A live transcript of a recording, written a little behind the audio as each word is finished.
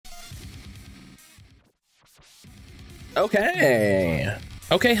Okay.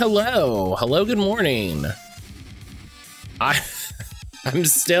 Okay, hello. Hello, good morning. I'm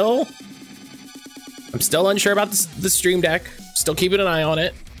still unsure about the stream deck. Still keeping an eye on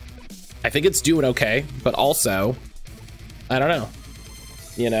it. I think it's doing okay, but also, I don't know.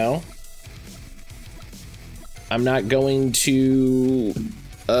 You know? I'm not going to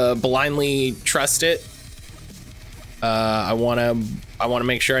blindly trust it. I wanna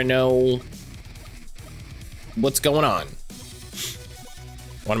make sure I know what's going on.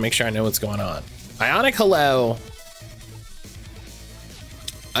 I wanna make sure I know what's going on. Ionic, hello.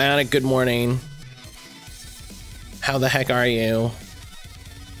 Ionic, good morning. How the heck are you?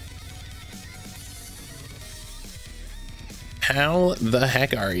 How the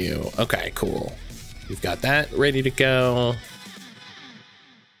heck are you? Okay, cool. We've got that ready to go.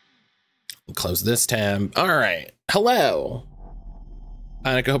 We'll close this tab. All right. Hello.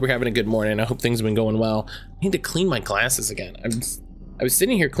 I hope you're having a good morning. I hope things have been going well. I need to clean my glasses again. I was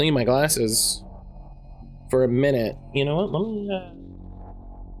sitting here cleaning my glasses for a minute. You know what?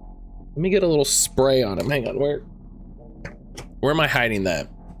 Let me get a little spray on them. Hang on. Where am I hiding that?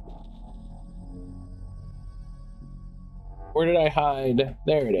 Where did I hide?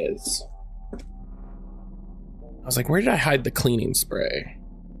 There it is. I was like, where did I hide the cleaning spray?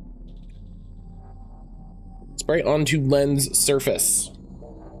 Spray onto lens surface.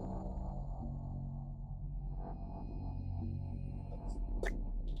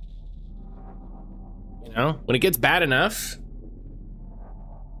 You know, when it gets bad enough.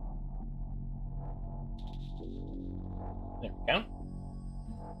 There we go.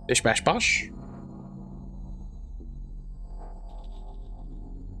 Bish bash bosh.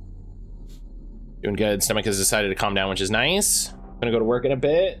 Doing good. Stomach has decided to calm down, which is nice. Gonna go to work in a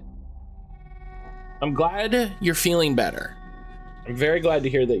bit. I'm glad you're feeling better. I'm very glad to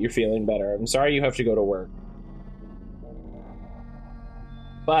hear that you're feeling better. I'm sorry you have to go to work.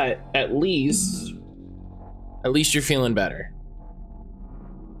 But at least you're feeling better.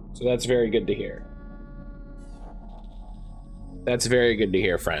 So that's very good to hear. That's very good to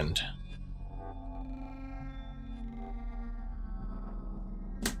hear, friend.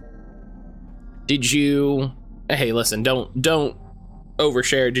 Did you, hey, listen, don't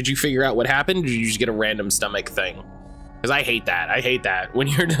overshare. Did you figure out what happened? Or did you just get a random stomach thing? Because I hate that. I hate that when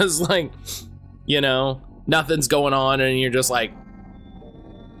you're just like, you know, nothing's going on and you're just like,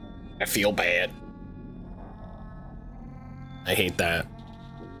 I feel bad. I hate that.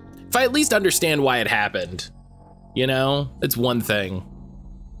 If I at least understand why it happened, you know, it's one thing.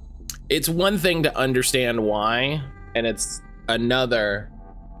 It's one thing to understand why, and it's another.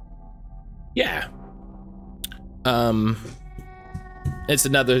 Yeah. It's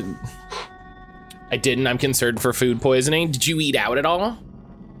another. I'm concerned for food poisoning. Did you eat out at all?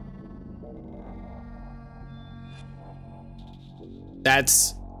 That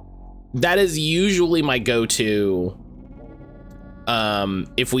is usually my go-to.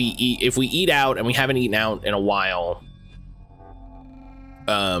 If we eat out and we haven't eaten out in a while,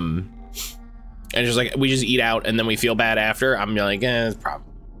 and just like we just eat out and then we feel bad after, I'm like, it's probably,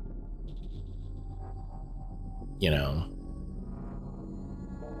 you know,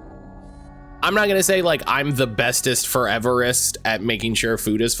 I'm not gonna say like I'm the bestest foreverist at making sure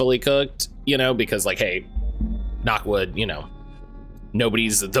food is fully cooked, you know, because like, hey, knock wood, you know,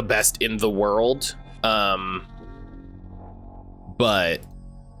 nobody's the best in the world. But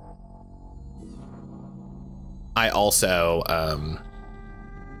I also,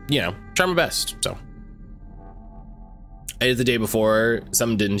 you know, try my best. So I did the day before.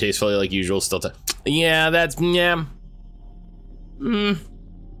 Some didn't taste fully like usual. Still, yeah, that's, yeah.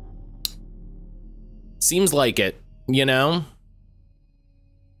 Seems like it, you know?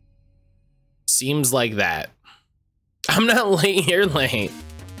 Seems like that. I'm not late, you're late.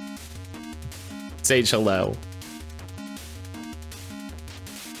 Sage, hello.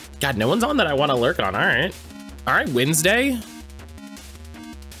 God, no one's on that I want to lurk on. All right. All right, Wednesday.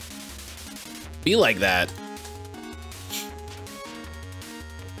 Be like that.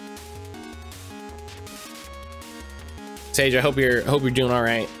 Sage, I hope you're doing all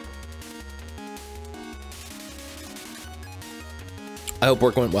right. I hope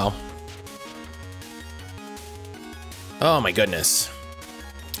work went well. Oh my goodness.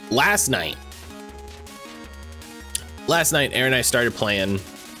 Last night, Aaron and I started playing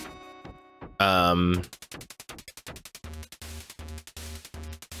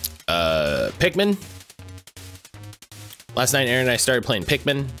Pikmin. Last night, Aaron and I started playing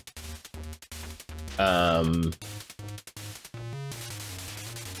Pikmin.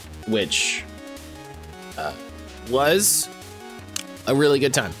 Which was a really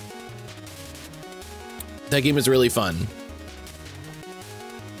good time. That game is really fun.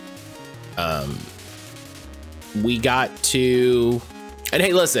 We got to, and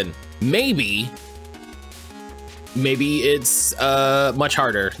hey, listen, maybe it's much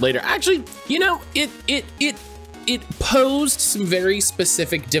harder later. Actually, you know, it posed some very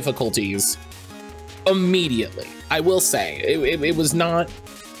specific difficulties immediately. I will say it was not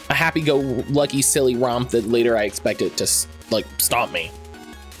a happy-go-lucky silly romp that later I expected to like stomp me.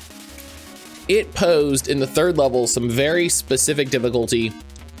 It posed in the third level some very specific difficulty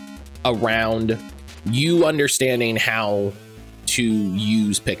around you understanding how to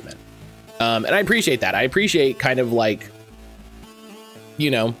use Pikmin. And I appreciate that. I appreciate kind of like,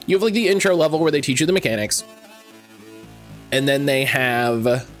 you know, you have like the intro level where they teach you the mechanics. And then they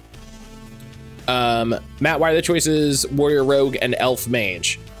have, Matt, why are the choices Warrior, Rogue, and Elf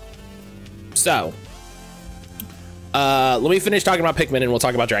Mage? So, let me finish talking about Pikmin and we'll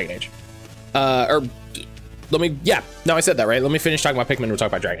talk about Dragon Age. I said that, right? Let me finish talking about Pikmin and we'll talk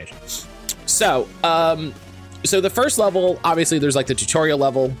about Dragon Age. So, so the first level, obviously there's like the tutorial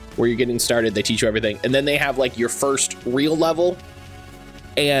level where you're getting started, they teach you everything. And then they have like your first real level.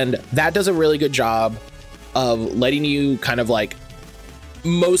 And that does a really good job of letting you kind of like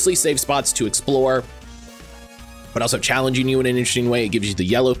mostly save spots to explore, but also challenging you in an interesting way. It gives you the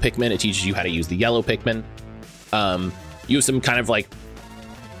yellow Pikmin. It teaches you how to use the yellow Pikmin. You have some kind of like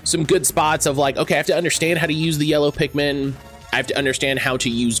some good spots of like, okay, I have to understand how to use the yellow Pikmin. I have to understand how to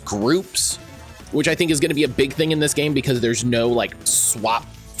use groups, which I think is going to be a big thing in this game because there's no like swap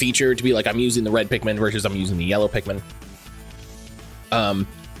feature to be like, I'm using the red Pikmin versus I'm using the yellow Pikmin.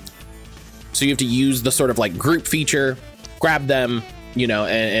 So you have to use the sort of like group feature, grab them, you know,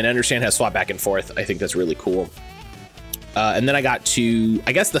 and understand how to swap back and forth. I think that's really cool. And then I got to,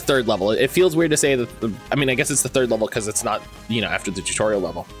 I guess, the third level. It feels weird to say that, I mean, I guess it's the third level because it's not, you know, after the tutorial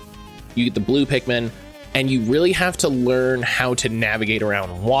level. You get the blue Pikmin, and you really have to learn how to navigate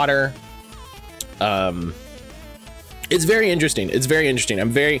around water. It's very interesting. It's very interesting.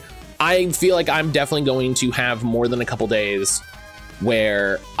 I feel like I'm definitely going to have more than a couple days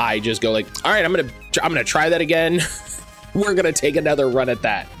where I just go like, all right, I'm gonna try that again. We're gonna take another run at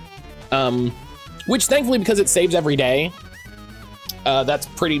that. Which thankfully, because it saves every day, that's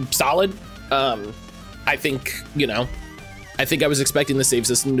pretty solid. I think, you know, I think I was expecting the save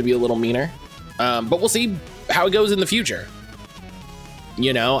system to be a little meaner, but we'll see how it goes in the future.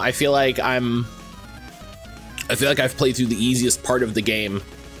 You know, I feel like I've played through the easiest part of the game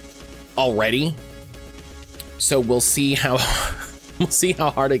already. So we'll see how, we'll see how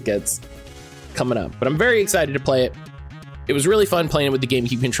hard it gets coming up, but I'm very excited to play it. It was really fun playing it with the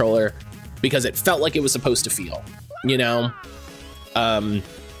GameCube controller because it felt like it was supposed to feel, you know.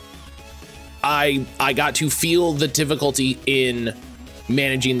 I got to feel the difficulty in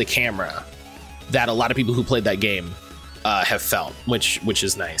managing the camera that a lot of people who played that game have felt, which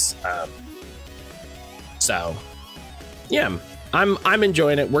is nice. So yeah, I'm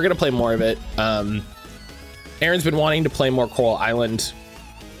enjoying it. We're gonna play more of it. Erin's been wanting to play more Coral Island,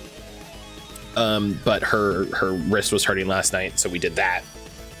 but her wrist was hurting last night, so we did that.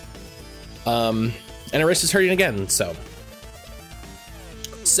 And her wrist is hurting again, so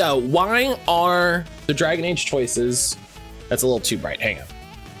why are the Dragon Age choices? That's a little too bright. Hang on.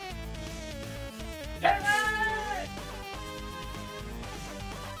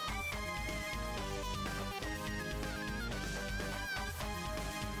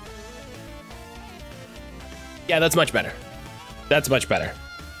 Yeah, that's much better. That's much better.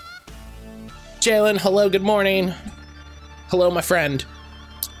 Jalen, hello, good morning. Hello, my friend.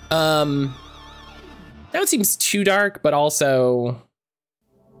 Now it seems too dark, but also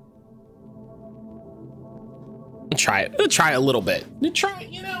try it. Try a little bit. Try,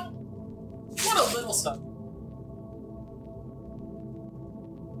 you know, what a little stuff.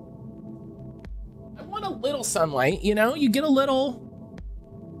 I want a little sunlight, you know, you get a little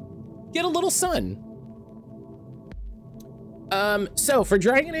sun. So for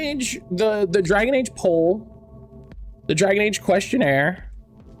Dragon Age, the Dragon Age poll, the Dragon Age questionnaire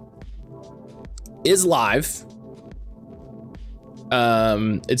is live.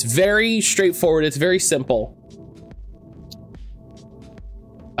 It's very straightforward. It's very simple.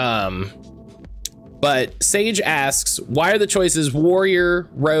 But Sage asks, why are the choices Warrior,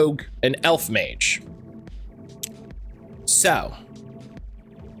 Rogue, and Elf Mage? So,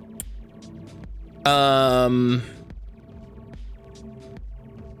 why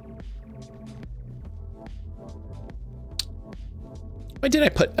did I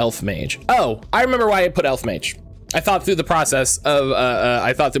put Elf Mage? Oh, I remember why I put Elf Mage. I thought through the process of,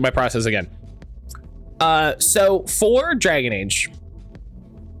 I thought through my process again. So for Dragon Age,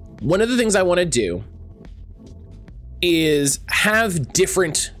 one of the things I want to do is have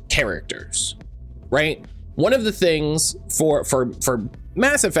different characters, right? One of the things for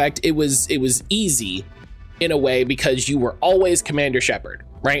Mass Effect, it was easy in a way because you were always Commander Shepard,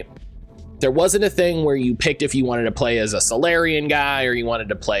 right? There wasn't a thing where you picked if you wanted to play as a Solarian guy or you wanted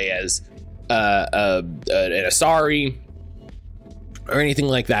to play as an Asari or anything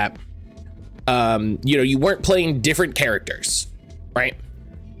like that. You know, you weren't playing different characters, right?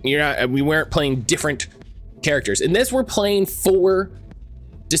 We weren't playing different characters. In this, we're playing 4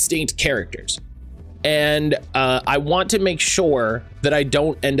 distinct characters. And I want to make sure that I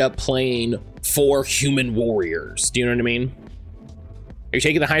don't end up playing 4 human warriors. Do you know what I mean? Are you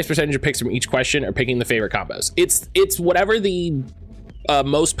taking the highest percentage of picks from each question or picking the favorite combos? It's whatever the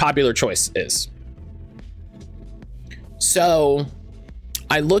most popular choice is. So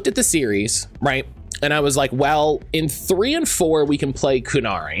I looked at the series, right? And I was like, well, in 3 and 4, we can play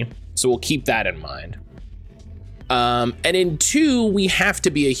Kunari. So we'll keep that in mind. And in 2, we have to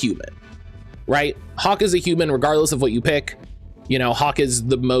be a human, right? Hawk is a human regardless of what you pick. You know, Hawk is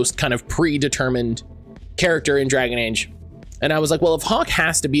the most kind of predetermined character in Dragon Age. And I was like, well, if Hawk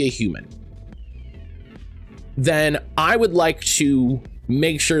has to be a human, then I would like to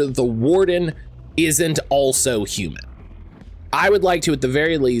make sure that the Warden isn't also human. I would like to, at the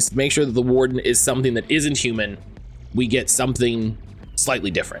very least, make sure that the Warden is something that isn't human. We get something slightly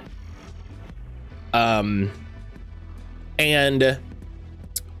different. So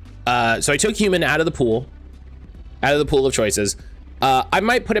I took human out of the pool of choices. I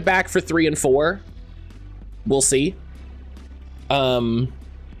might put it back for 3 and 4. We'll see. So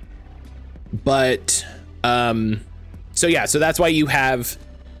yeah, so that's why you have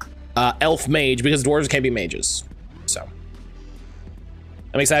elf mage, because dwarves can't be mages. So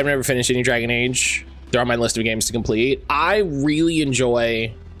I'm excited. I've never finished any Dragon Age. They're on my list of games to complete. I really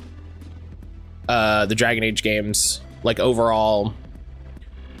enjoy the Dragon Age games, like overall.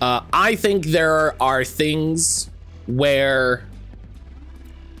 I think there are things where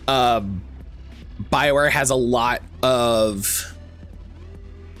BioWare has a lot of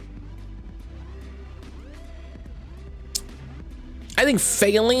I think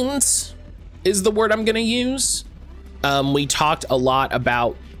failings is the word I'm gonna use. We talked a lot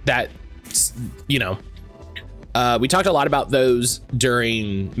about that, you know, we talked a lot about those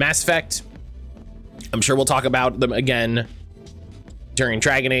during Mass Effect. I'm sure we'll talk about them again during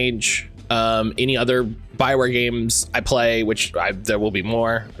Dragon Age. Any other BioWare games I play, which there will be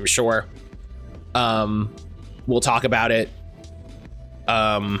more, I'm sure. We'll talk about it.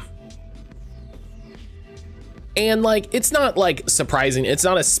 And like, it's not like surprising. It's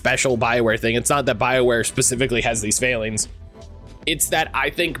not a special BioWare thing. It's not that BioWare specifically has these failings. It's that I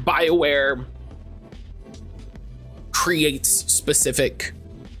think BioWare creates specific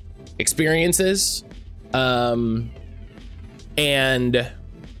experiences. And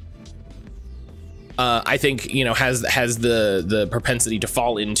I think, you know, has the propensity to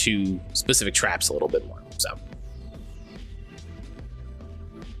fall into specific traps a little bit more. So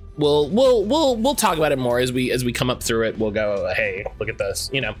we'll talk about it more as we come up through it. We'll go, hey, look at this,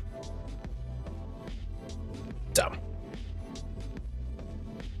 you know. So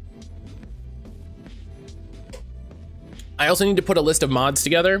I also need to put a list of mods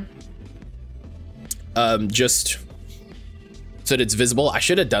together, just so that it's visible. I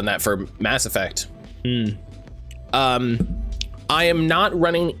should have done that for Mass Effect. I am not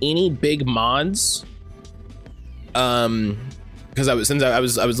running any big mods, because I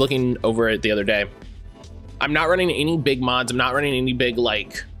was looking over it the other day. I'm not running any big mods. I'm not running any big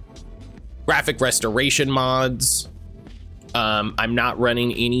like graphic restoration mods. I'm not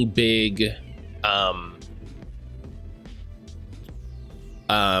running any big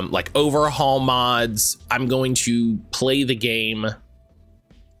like overhaul mods. I'm going to play the game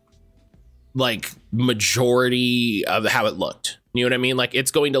like majority of how it looked. You know what I mean? Like,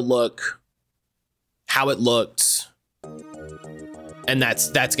 it's going to look how it looked, and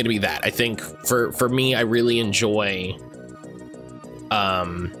that's gonna be that. I think for me, I really enjoy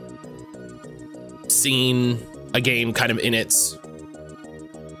seeing a game kind of in its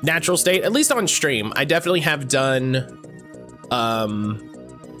natural state, at least on stream. I definitely have done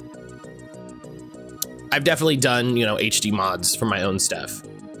I've definitely done, you know, HD mods for my own stuff.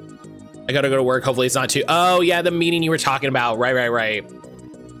 I gotta go to work. Hopefully it's not too, oh yeah, the meeting you were talking about. Right,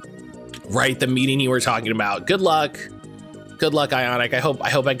 the meeting you were talking about. Good luck, Ionic. I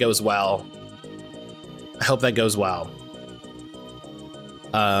hope that goes well. I hope that goes well.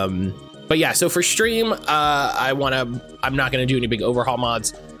 But yeah, so for stream, I'm not gonna do any big overhaul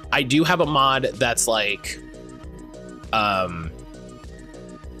mods. I do have a mod that's like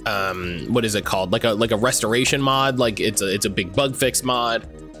what is it called? Like a restoration mod. Like it's a big bug fix mod.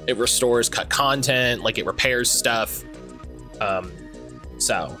 It restores cut content, like it repairs stuff.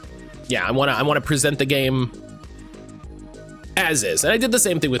 So yeah, I wanna present the game as is. And I did the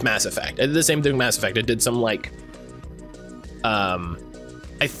same thing with Mass Effect. I did some like,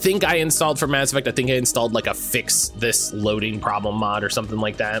 I think I installed for Mass Effect, I think I installed like a fix this loading problem mod or something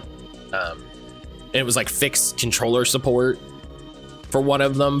like that. And it was like fix controller support for one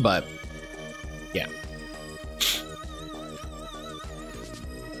of them, but yeah.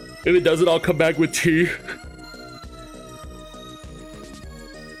 If it doesn't, I'll come back with tea.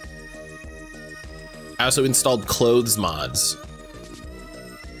 I also installed clothes mods.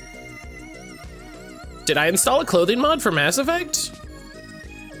 Did I install a clothing mod for Mass Effect?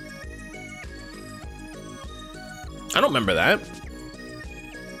 I don't remember that.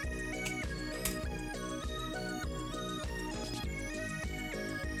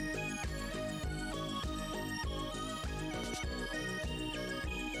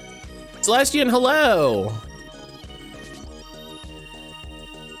 Celestian, hello.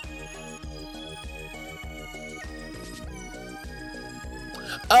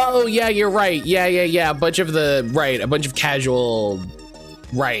 Oh yeah, you're right. Yeah. A bunch of casual,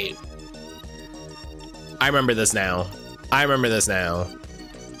 right. I remember this now.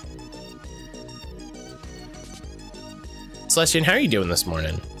 Celestian, how are you doing this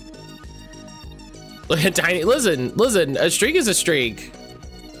morning? Look at Tiny, listen, a streak is a streak.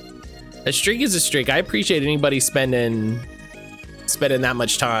 A streak is a streak. I appreciate anybody spending that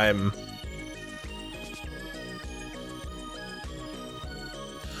much time.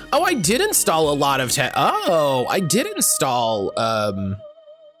 Oh, I did install a lot of I did install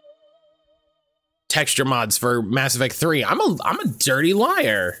texture mods for Mass Effect 3. I'm a dirty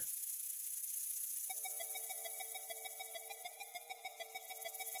liar.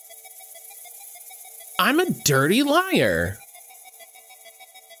 I'm a dirty liar.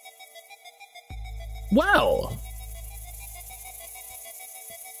 Well.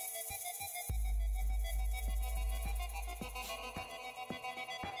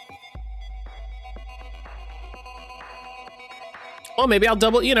 Well, maybe I'll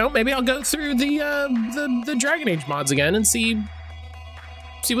maybe I'll go through the Dragon Age mods again and see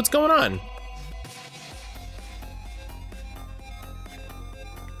what's going on.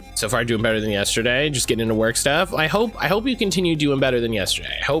 So far, doing better than yesterday. Just getting into work stuff. I hope you continue doing better than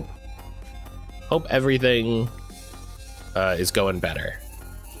yesterday. I hope everything is going better.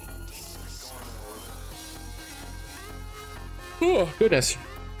 Oh goodness.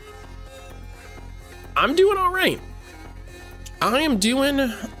 I'm doing all right. I am doing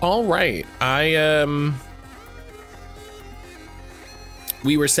all right.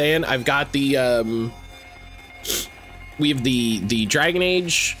 We were saying I've got the we have the Dragon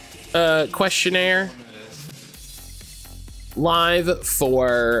Age questionnaire live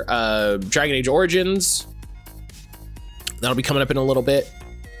for Dragon Age Origins. That'll be coming up in a little bit.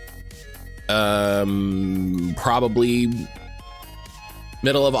 Probably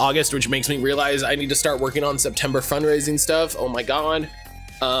middle of August, which makes me realize I need to start working on September fundraising stuff. Oh my god.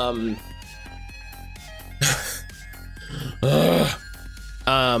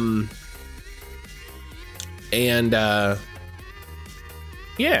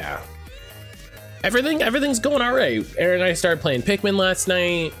 Yeah. Everything's going all right. Aaron and I started playing Pikmin last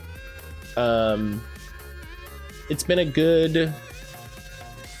night. It's been a good.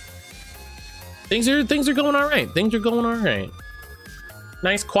 Things are going all right. Things are going all right.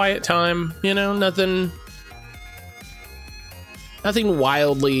 Nice quiet time, you know, nothing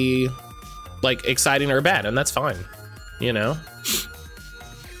wildly like exciting or bad, and that's fine, you know.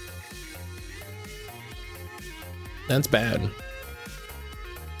 That's bad.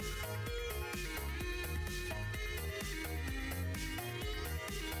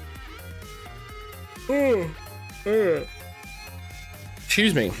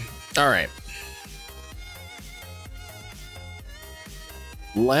 Excuse me. All right.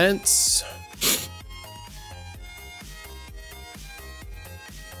 Let's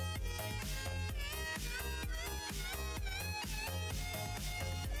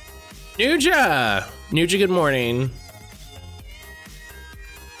Nuja, good morning.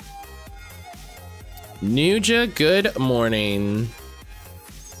 Nuja, good morning.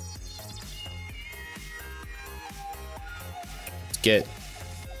 Let's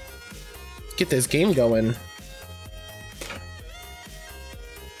get this game going.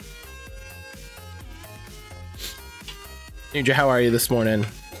 Nuja, how are you this morning?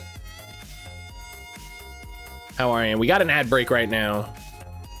 How are you? We got an ad break right now.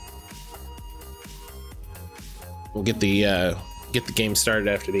 We'll get the get the game started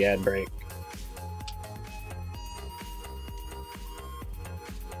after the ad break.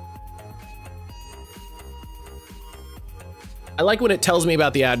 I like when it tells me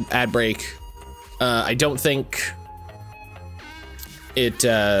about the ad break. I don't think it's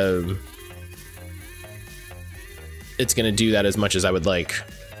gonna do that as much as I would like.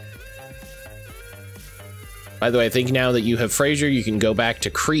 By the way, I think now that you have Fraser, you can go back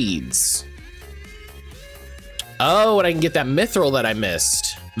to Creed's. Oh, and I can get that mithril that I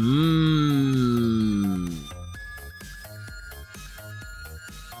missed.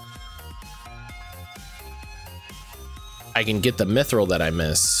 I can get the mithril that I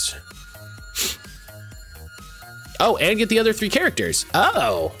missed. Oh, and get the other 3 characters.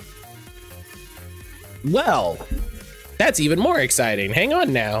 Oh. Well, that's even more exciting. Hang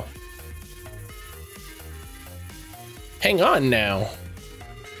on now. Hang on now.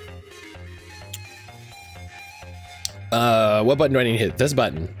 What button do I need to hit? This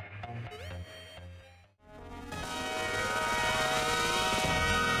button.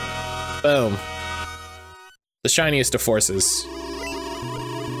 Boom. The shiniest of forces.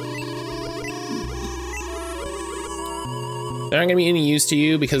 They're not gonna be any use to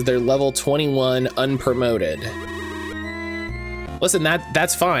you because they're level 21 unpromoted. Listen,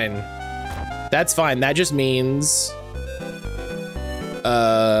 that's fine. That's fine. That just means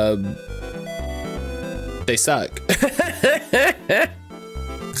they suck.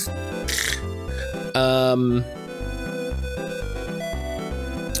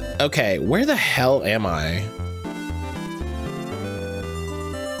 Okay, where the hell am I?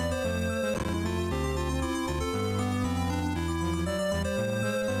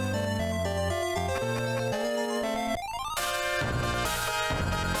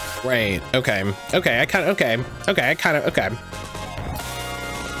 Right, okay. Okay, I kind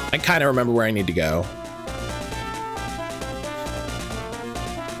of remember where I need to go.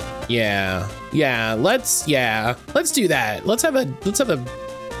 Yeah, let's do that. Let's have a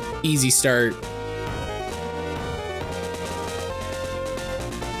easy start.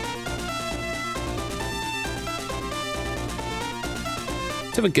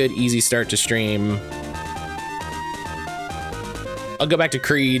 Let's have a good easy start to stream. I'll go back to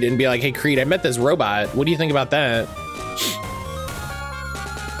Creed and be like, hey Creed, I met this robot. What do you think about that?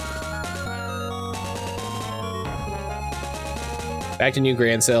 Back to New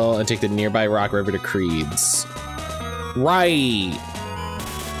Grans and take the nearby Rock River to Creed's. Right.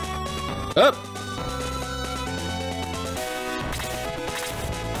 Up.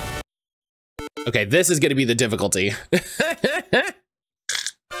 Okay, this is gonna be the difficulty.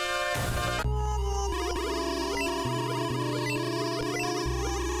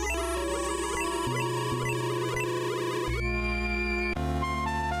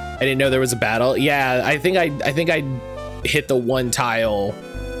 I didn't know there was a battle. Yeah, I think I hit the one tile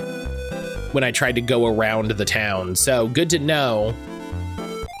when I tried to go around the town. So good to know.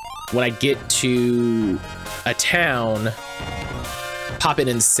 When I get to a town, pop in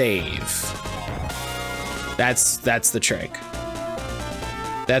and save. That's the trick.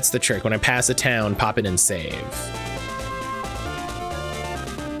 That's the trick. When I pass a town, pop in and save.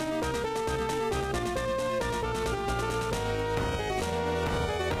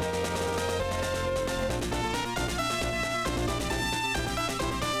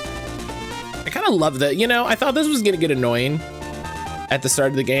 Love that, you know, I thought this was gonna get annoying at the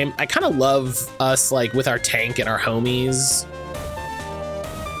start of the game. I kind of love us like with our tank and our homies,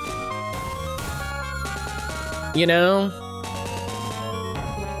 you know.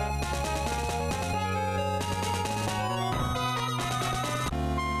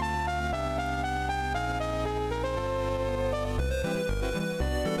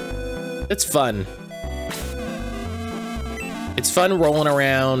 It's fun. It's fun rolling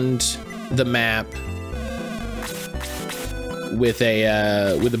around the map with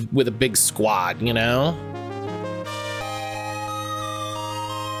a big squad, you know?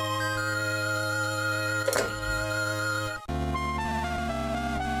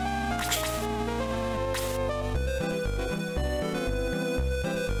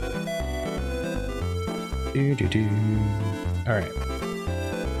 All right.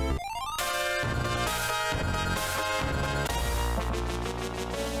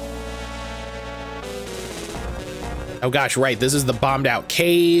 Oh gosh, right, this is the bombed out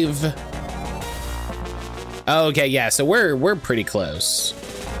cave. Okay, yeah, so we're pretty close.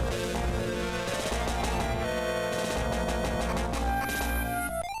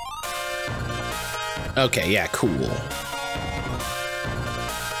 Okay, yeah, cool.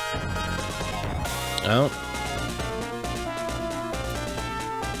 Oh.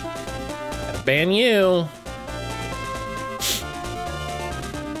 Gotta ban you.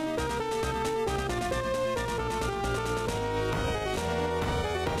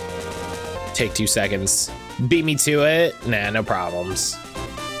 take 2 seconds. Beat me to it? Nah, no problems.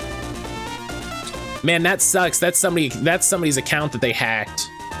 Man, that sucks. That's somebody's account that they hacked.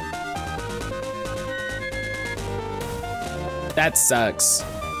 That sucks.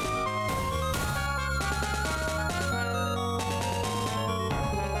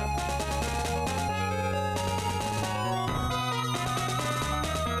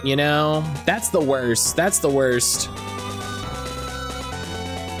 You know, that's the worst. That's the worst.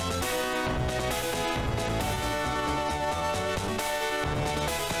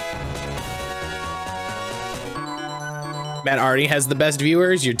 Matt already has the best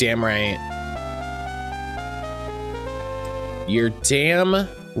viewers? You're damn right. You're damn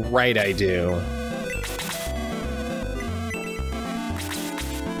right I do.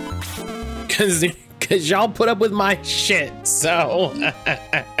 Cause y'all put up with my shit, so.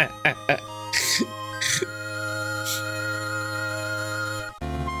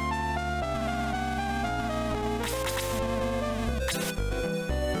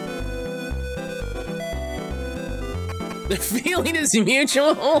 The feeling is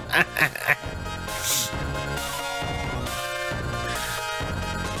mutual.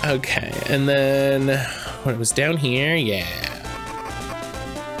 Okay, and then when it was down here, yeah.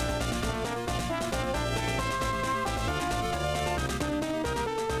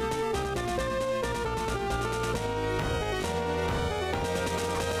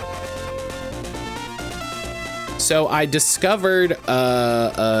 So I discovered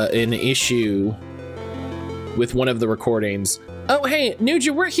an issue with one of the recordings. Oh, hey,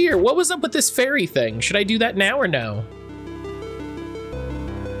 Nuja, we're here. What was up with this fairy thing? Should I do that now or no?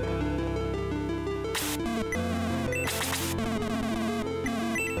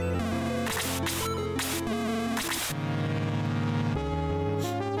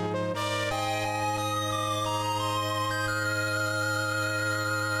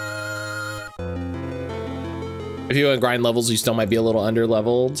 If you want grind levels, you still might be a little under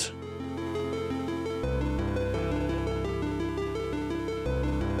leveled.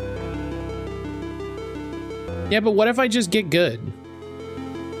 Yeah, but what if I just get good?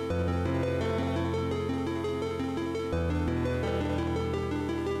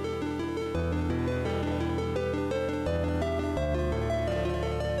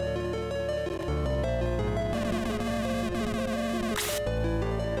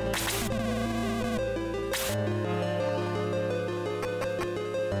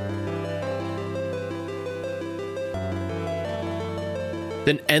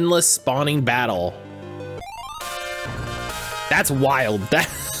 An endless spawning battle. That's wild.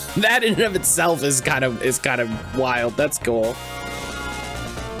 That in and of itself is kind of wild. That's cool.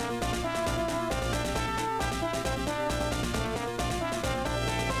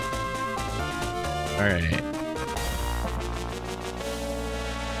 All right.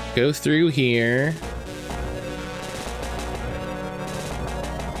 Go through here.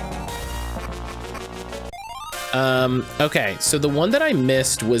 Okay, so the one that I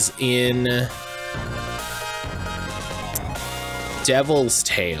missed was in Devil's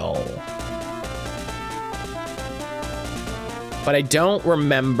Tail, but I don't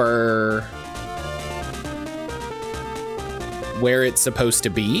remember where it's supposed to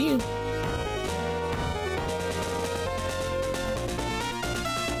be.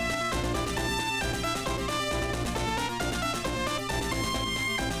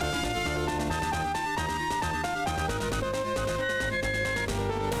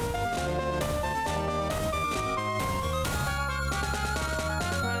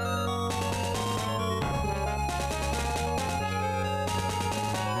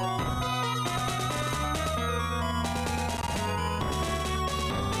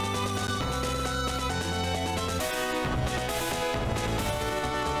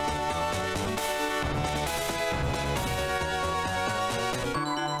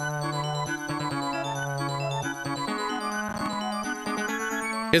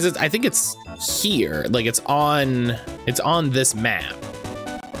 Because I think it's here, like it's on this map.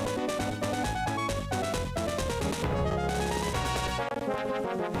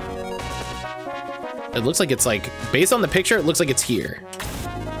 It looks like it's like, based on the picture, it looks like it's here.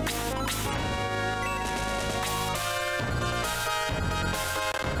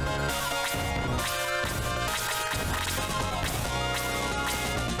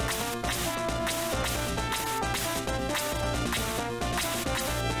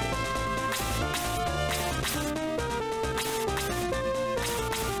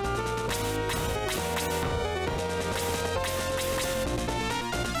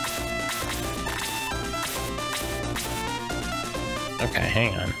 Okay,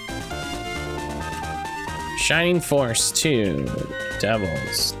 hang on. Shining Force 2,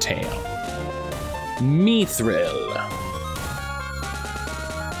 Devil's Tail. Mithril.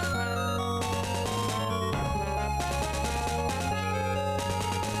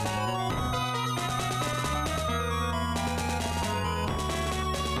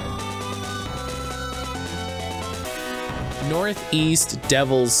 Northeast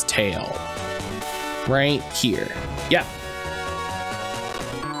Devil's Tail. Right here. Yeah.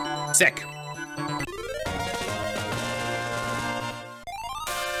 Sick.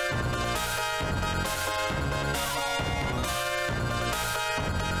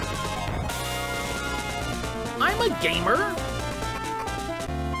 I'm a gamer.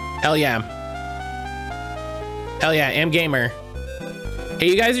 Hell yeah. Hell yeah, I'm gamer. Hey,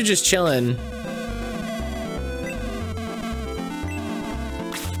 you guys are just chilling.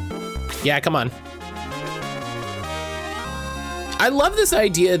 Yeah, come on. I love this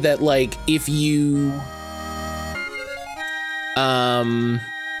idea that, like, if you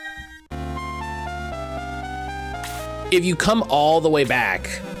come all the way back,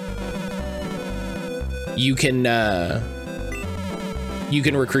 you can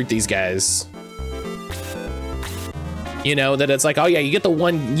recruit these guys. You know, that it's like, oh yeah, you get the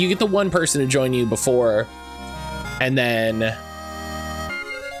one person to join you before, and then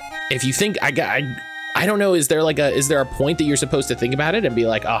if you think I don't know, is there a point that you're supposed to think about it and be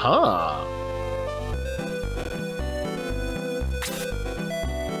like, aha.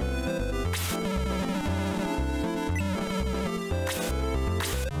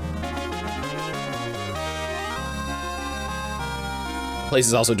 Place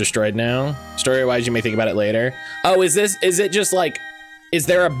is also destroyed now. Story-wise, you may think about it later. Oh, is it just like, is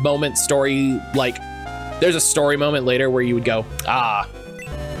there a moment story, like, there's a story moment later where you would go, ah.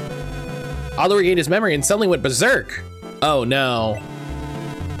 Aldo regained his memory and suddenly went berserk. Oh no.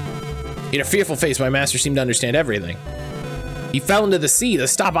 In a fearful face, my master seemed to understand everything. He fell into the sea to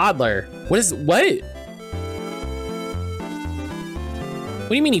stop Adler. What? What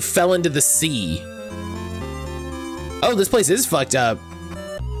do you mean he fell into the sea? Oh, this place is fucked up.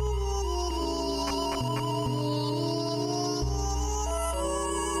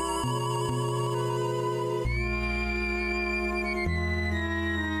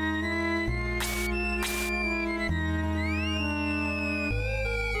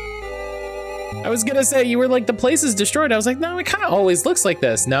 I was gonna say, you were like, the place is destroyed. I was like, no, it kind of always looks like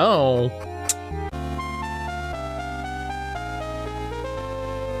this. No.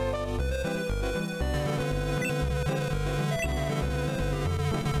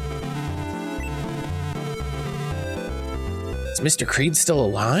 Is Mr. Creed still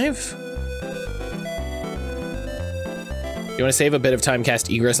alive? You want to save a bit of time, cast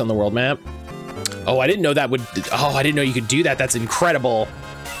Egress on the world map? Oh, I didn't know that would, oh, I didn't know you could do that. That's incredible.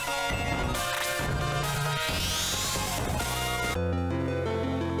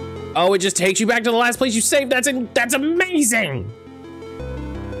 Oh, it just takes you back to the last place you saved. That's amazing.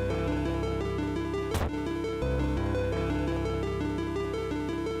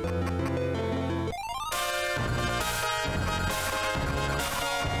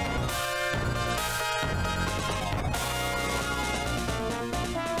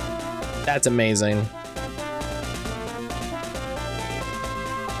 That's amazing.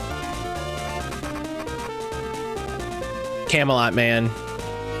 Camelot, man.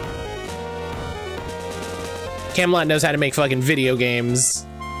 Camelot knows how to make fucking video games.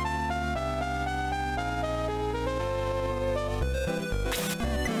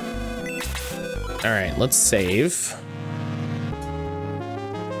 All right, let's save.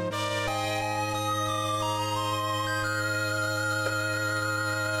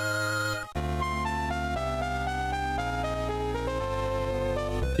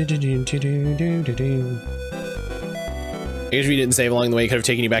 I guess if you didn't save along the way, it could have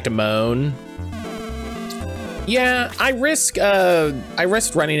taken you back to Moan. Yeah, I risked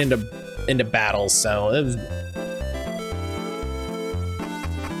running into battles, so it was...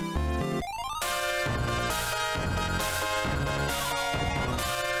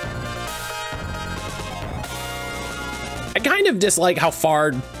 I kind of dislike how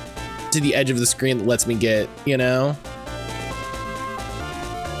far to the edge of the screen that lets me get, you know?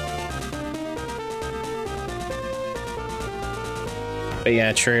 But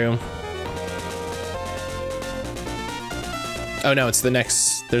yeah, true. Oh no, it's the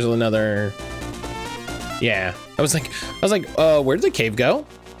next, there's another, yeah. I was like, where did the cave go?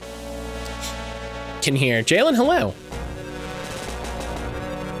 Can hear. Jalen, hello.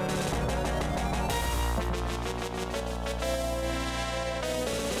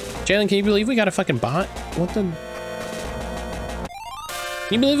 Jalen, can you believe we got a fucking bot? What the?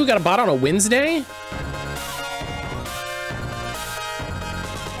 Can you believe we got a bot on a Wednesday?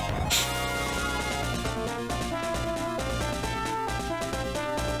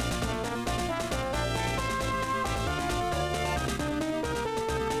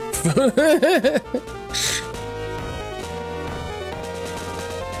 off.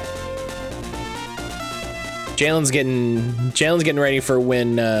 Jalen's getting ready for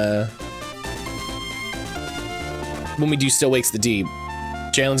when we do Still Wakes the Deep.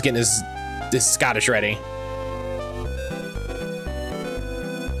 Jalen's getting his Scottish ready.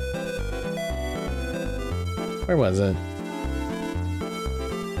 Where was it?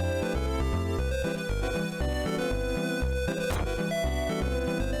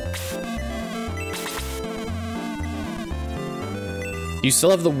 You still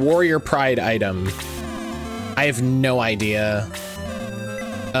have the Warrior Pride item. I have no idea.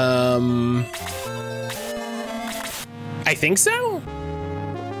 I think so.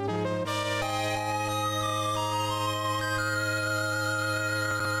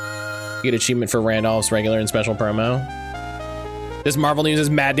 Get achievement for Randolph's regular and special promo. This Marvel News is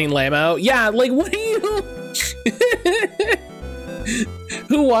maddening Lamo. Yeah, like what are you?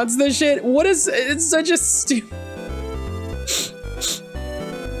 Who wants this shit? What is? It's such a stupid.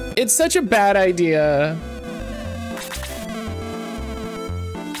 It's such a bad idea.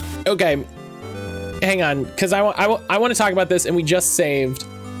 Okay, hang on, because I want to talk about this, and we just saved.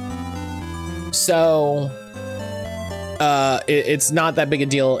 So, it's not that big a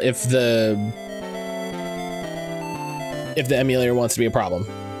deal if the emulator wants to be a problem.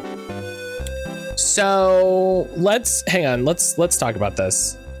 So hang on. Let's talk about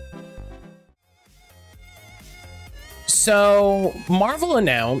this. So Marvel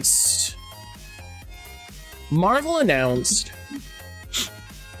announced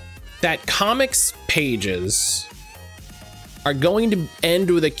that comics pages are going to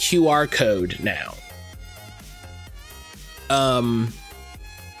end with a QR code now.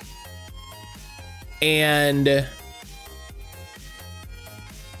 And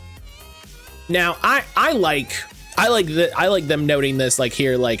now I like them noting this, like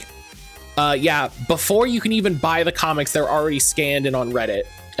here, like yeah, before you can even buy the comics, they're already scanned and on Reddit.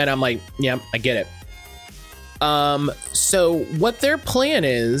 And I'm like, yeah, I get it. So what their plan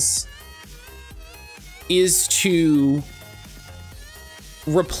is to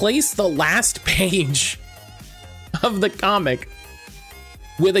replace the last page of the comic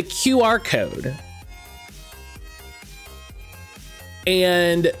with a QR code.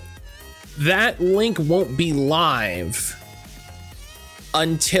 And that link won't be live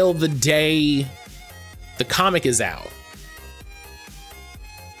until the day the comic is out.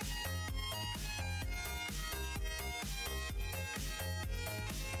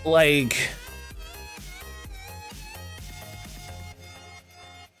 Like,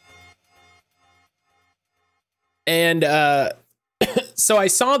 and so I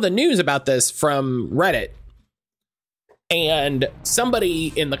saw the news about this from Reddit, and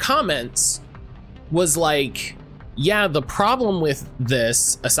somebody in the comments was like, yeah, the problem with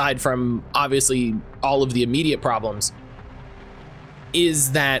this, aside from obviously all of the immediate problems,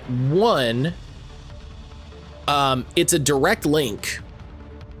 is that one, it's a direct link.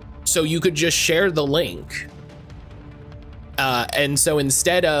 So you could just share the link. And so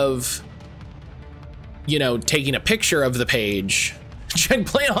instead of, you know, taking a picture of the page, check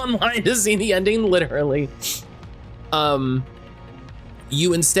play online to see the ending, literally.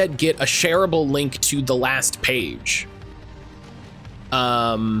 You instead get a shareable link to the last page.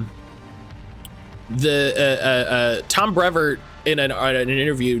 Tom Brevoort in an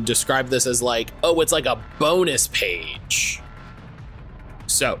interview described this as like, oh, it's like a bonus page.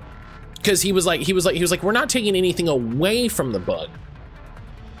 So, because he was like, we're not taking anything away from the book.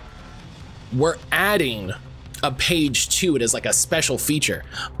 We're adding a page to it as like a special feature.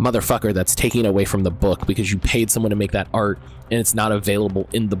 Motherfucker, that's taking away from the book because you paid someone to make that art and it's not available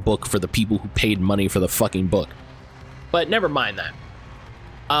in the book for the people who paid money for the fucking book. But never mind that.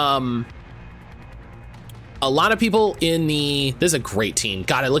 A lot of people in this is a great team.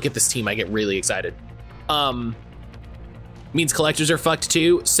 God, I look at this team, I get really excited. Means collectors are fucked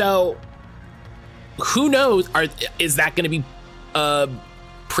too. So who knows, is that gonna be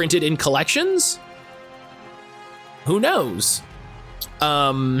printed in collections? Who knows?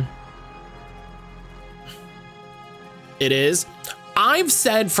 It is. I've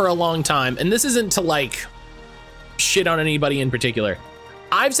said for a long time, and this isn't to like shit on anybody in particular.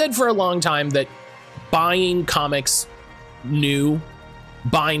 I've said for a long time that buying comics new,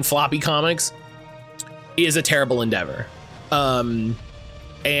 buying floppy comics is a terrible endeavor. And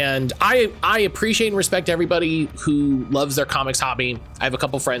I appreciate and respect everybody who loves their comics hobby. I have a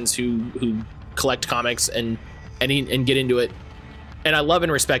couple friends who collect comics and get into it, and I love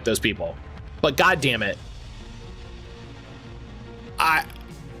and respect those people. But God damn it, I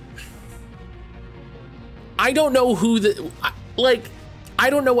don't know who I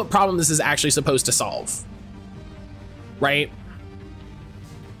don't know what problem this is actually supposed to solve, right?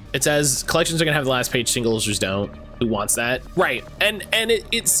 It says collections are gonna have the last page, singles just don't. Who wants that? Right, and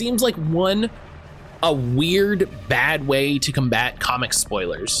it seems like a weird, bad way to combat comic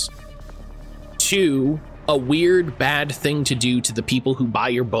spoilers. 2, a weird, bad thing to do to the people who buy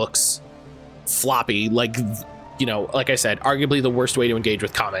your books floppy, like, you know, like I said, arguably the worst way to engage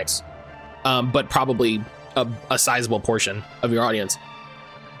with comics, but probably a sizable portion of your audience.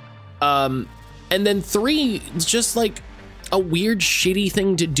 And then 3, it's just like a weird, shitty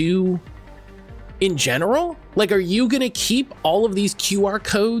thing to do in general. Like, are you gonna keep all of these QR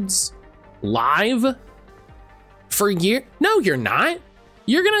codes live for a year? No, you're not.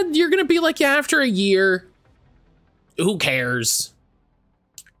 You're gonna be like, yeah, after a year, who cares?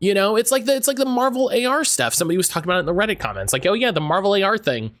 You know, it's like the Marvel AR stuff. Somebody was talking about it in the Reddit comments, like, oh yeah, the Marvel AR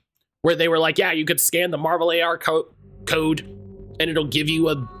thing, where they were like, yeah, you could scan the Marvel AR code and it'll give you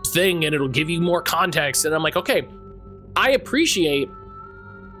a thing and it'll give you more context. And I'm like, okay, I appreciate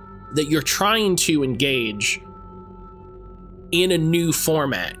that you're trying to engage in a new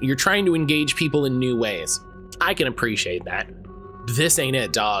format. You're trying to engage people in new ways. I can appreciate that. This ain't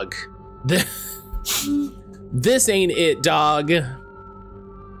it, dog. This ain't it, dog.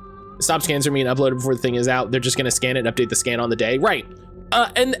 Stop scans are being uploaded before the thing is out. They're just gonna scan it and update the scan on the day. Right.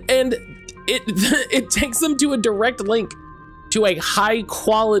 And it takes them to a direct link to a high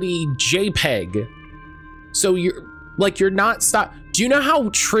quality JPEG. So you're not stop. Do you know how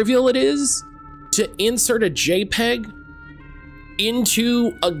trivial it is to insert a JPEG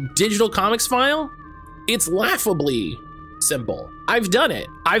into a digital comics file? It's laughably simple. I've done it.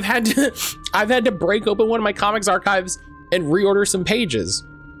 I've had to break open one of my comics archives and reorder some pages.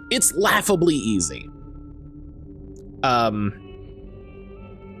 It's laughably easy.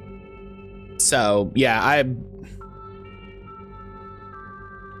 So yeah,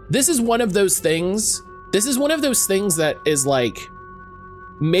 this is one of those things. This is one of those things that is like,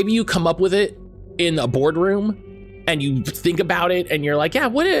 maybe you come up with it in a boardroom and you think about it and you're like, yeah,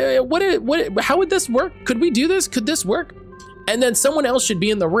 how would this work? Could we do this? Could this work? And then someone else should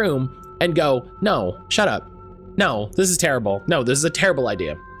be in the room and go, no, shut up. No, this is terrible. No, this is a terrible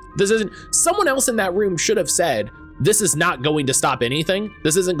idea. This isn't, someone else in that room should have said, this is not going to stop anything.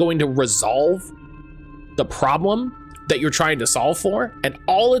 This isn't going to resolve the problem that you're trying to solve for. And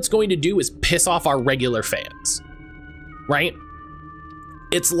all it's going to do is piss off our regular fans, right?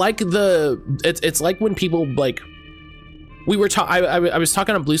 It's like it's like when people like, we were I was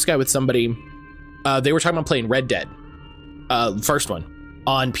talking on Blue Sky with somebody. They were talking about playing Red Dead, first one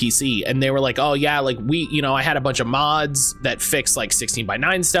on PC, and they were like, oh yeah, like I had a bunch of mods that fix like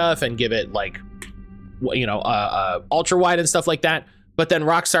 16:9 stuff and give it like, ultra wide and stuff like that. But then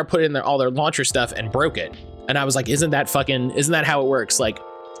Rockstar put in all their launcher stuff and broke it. And I was like, isn't that how it works? Like,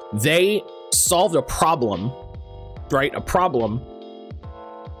 they solved a problem, right? A problem.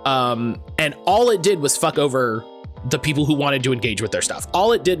 And all it did was fuck over the people who wanted to engage with their stuff.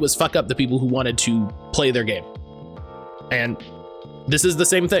 All it did was fuck up the people who wanted to play their game. And this is the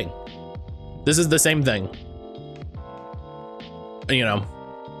same thing. This is the same thing. You know,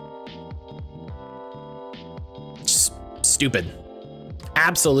 just stupid.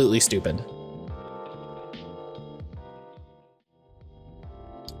 Absolutely stupid.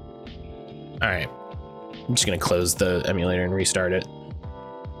 All right, I'm just gonna close the emulator and restart it.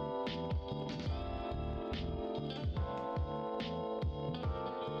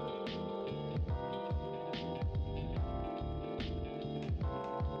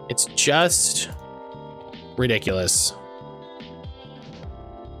 It's just ridiculous.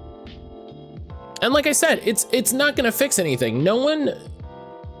 And like I said, it's not gonna fix anything. No one,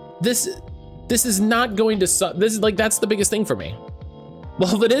 this is not going to, this is like, that's the biggest thing for me.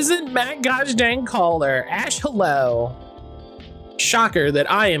 Well, it isn't Matt gosh dang caller. Ash, hello. Shocker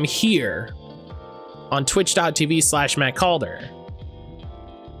that I am here on twitch.tv/mattcaulder.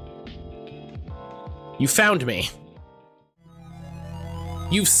 You found me.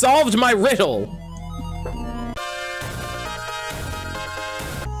 You've solved my riddle.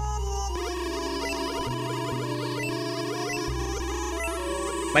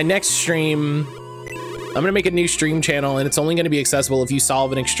 My next stream, I'm gonna make a new stream channel, and it's only gonna be accessible if you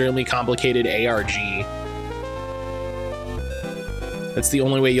solve an extremely complicated ARG. That's the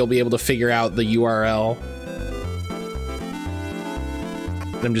only way you'll be able to figure out the URL.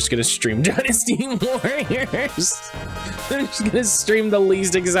 And I'm just gonna stream Dynasty Warriors. I'm just gonna stream the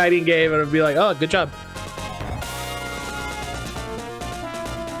least exciting game, and I'll be like, oh, good job.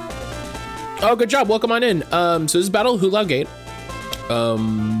 Oh, good job, welcome on in. So this is Battle Hula Gate.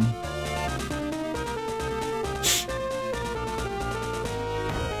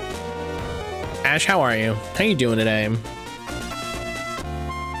 Ash, how are you? How you doing today?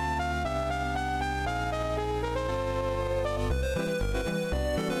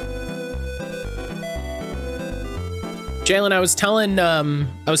 Jalen, I was telling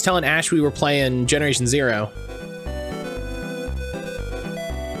Ash we were playing Generation Zero.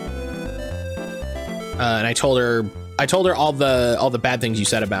 And I told her all the bad things you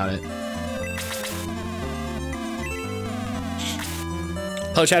said about it.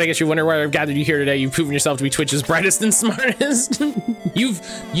 Hello, chat. I guess you wonder why I've gathered you here today. You've proven yourself to be Twitch's brightest and smartest.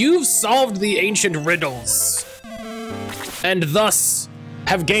 You've solved the ancient riddles, and thus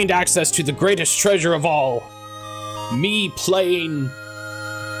have gained access to the greatest treasure of all. Me playing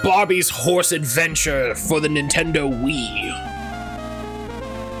Bobby's Horse Adventure for the Nintendo Wii.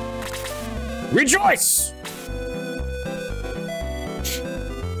 Rejoice!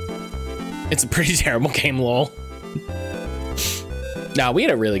 It's a pretty terrible game, lol. Nah, we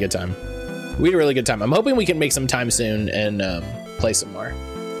had a really good time. I'm hoping we can make some time soon and play some more.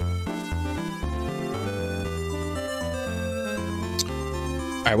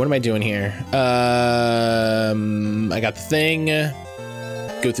 All right, what am I doing here? I got the thing.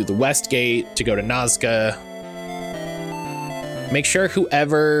 Go through the west gate to go to Nazca. Make sure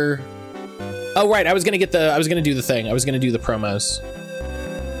whoever. Oh right, I was gonna do the thing. I was gonna do the promos.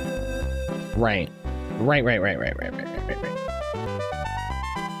 Right.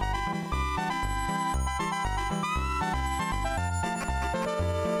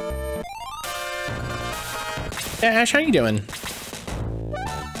 Yeah, Ash, how you doing?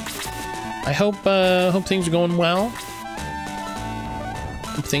 I hope things are going well.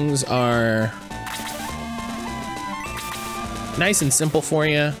 Hope things are nice and simple for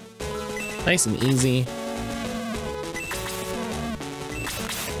you. Nice and easy.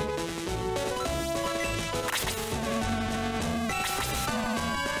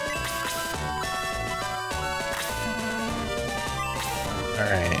 All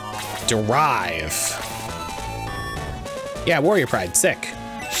right, derive. Yeah, Warrior Pride, sick.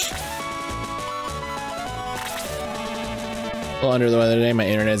 A little under the weather today, my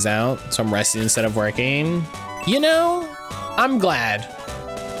internet's out, so I'm resting instead of working. You know, I'm glad.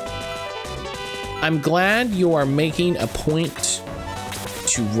 I'm glad you are making a point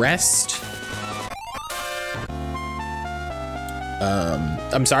to rest.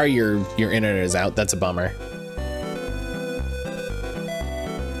 I'm sorry your internet is out. That's a bummer.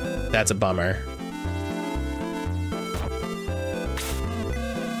 That's a bummer.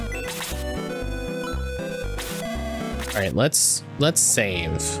 All right, let's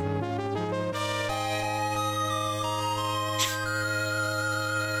save.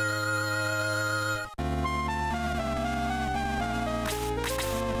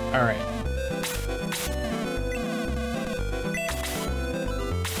 All right.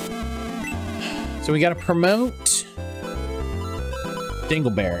 So we got to promote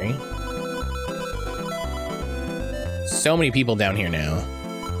Dingleberry. So many people down here now.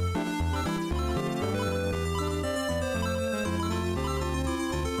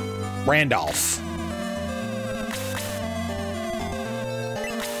 Randolph.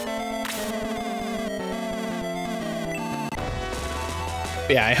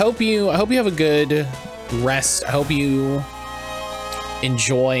 Yeah, I hope you have a good rest. I hope you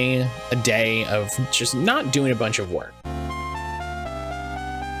enjoy a day of just not doing a bunch of work.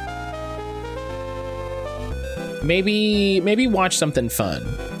 Maybe watch something fun.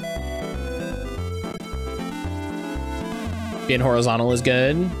 Being horizontal is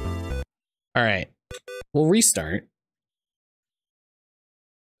good. All right, we'll restart.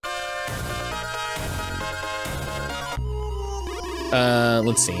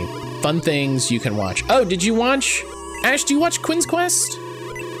 Let's see. Fun things you can watch. Oh, did you watch? Ash, do you watch Quinn's Quest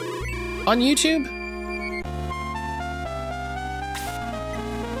on YouTube?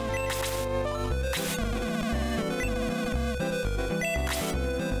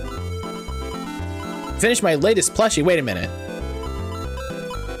 Finished my latest plushie. Wait a minute.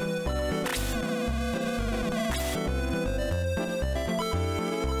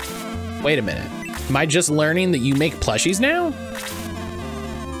 Wait a minute. Am I just learning that you make plushies now?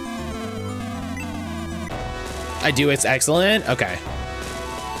 I do. It's excellent. Okay.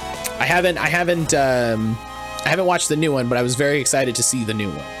 I haven't watched the new one, but I was very excited to see the new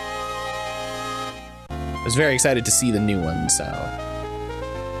one. So.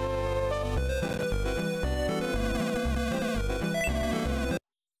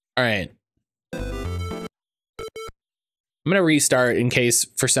 All right. I'm gonna restart in case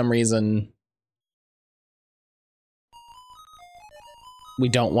for some reason we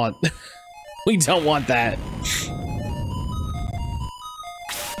don't want we don't want that.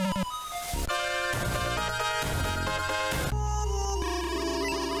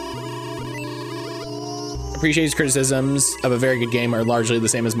 appreciates criticisms of a very good game are largely the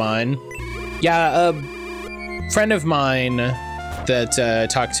same as mine. Yeah, a friend of mine that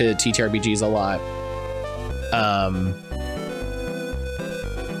talked to TTRPGs a lot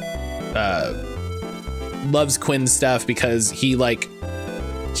loves Quinn's stuff because he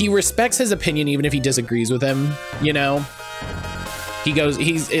respects his opinion even if he disagrees with him, you know?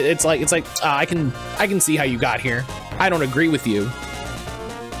 It's like I can see how you got here. I don't agree with you,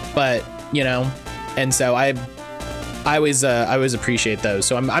 but you know, and so I always appreciate those.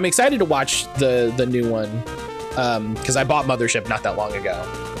 So I'm excited to watch the new one because I bought Mothership not that long ago.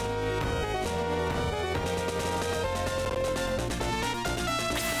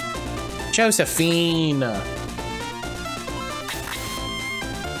 Josephine.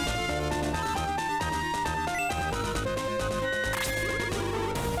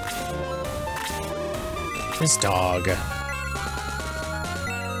 This dog.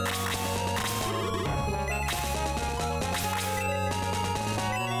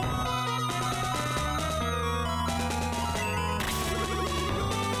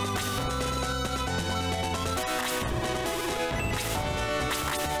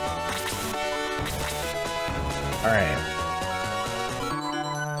 All right.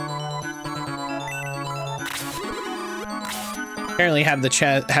 Apparently have the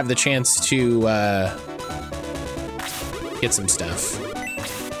chance to get some stuff.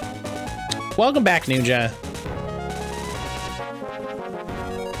 Welcome back, Ninja.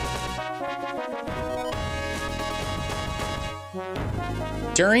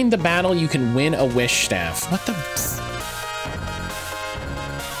 During the battle, you can win a wish staff. What the?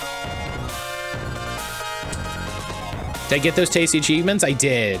 Did I get those tasty achievements? I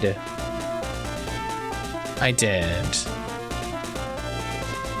did. I did.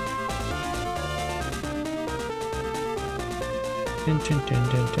 Dun, dun, dun,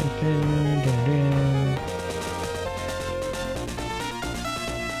 dun, dun, dun, dun, dun.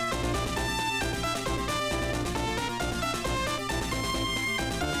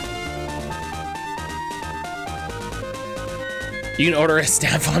 You can order a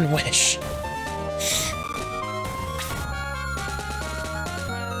staff on Wish.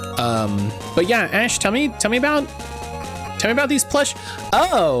 But yeah, Ash, tell me about these plush.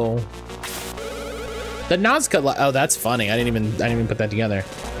 Oh, the Nazca. Oh, that's funny. I didn't even put that together.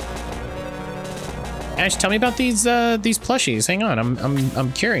 Ash, tell me about these plushies. Hang on,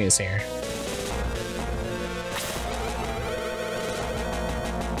 I'm curious here.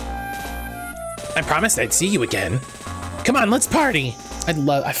 I promised I'd see you again. Come on, let's party.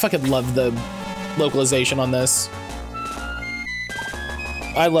 I fucking love the localization on this.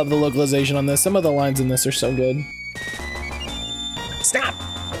 I love the localization on this. Some of the lines in this are so good. Stop!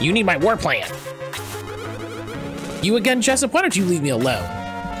 You need my war plan. You again, Jessup? Why don't you leave me alone?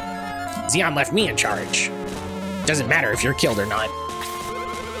 Xeon left me in charge. Doesn't matter if you're killed or not.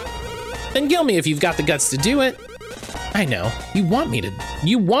 Then kill me if you've got the guts to do it. I know. You want me to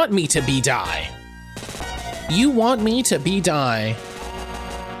be die. You want me to be die.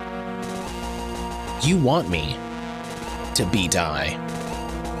 You want me to be die.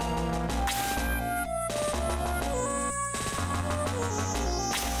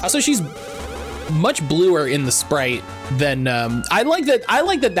 Also, she's much bluer in the sprite than I like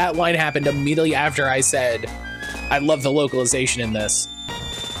that line happened immediately after I said I love the localization in this.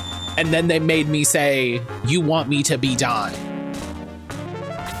 And then they made me say, you want me to be die.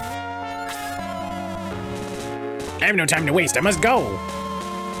 I have no time to waste, I must go.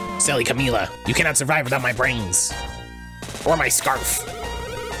 Silly Camila, you cannot survive without my brains. Or my scarf.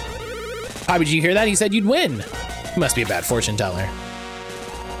 Poppy, did you hear that? He said you'd win. You must be a bad fortune teller.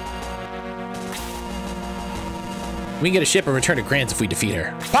 We can get a ship and return to Grans if we defeat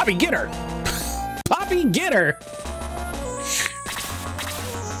her. Poppy, get her! Poppy, get her!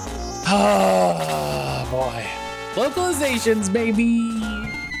 Oh, boy. Localizations, baby!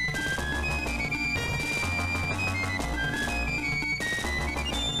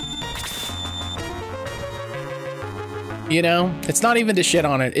 You know, it's not even to shit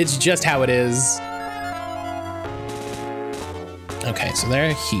on it. It's just how it is. Okay, so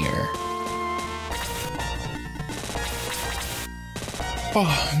they're here. Oh.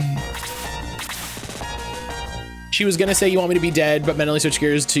 She was gonna say you want me to be dead, but mentally switch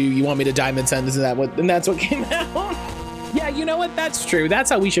gears to you want me to die mid-sentence, and that's what came out. Yeah, you know what? That's true. That's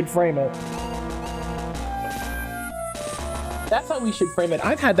how we should frame it. That's how we should frame it.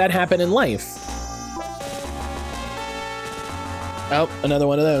 I've had that happen in life. Oh, another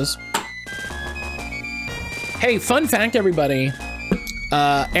one of those. Hey, fun fact, everybody.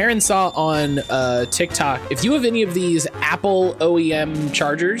 Aaron saw on TikTok, if you have any of these Apple OEM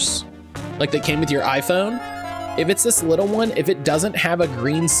chargers, like that came with your iPhone, if it's this little one, if it doesn't have a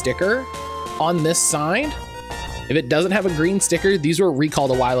green sticker on this side, if it doesn't have a green sticker, these were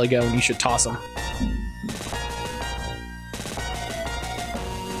recalled a while ago and you should toss them.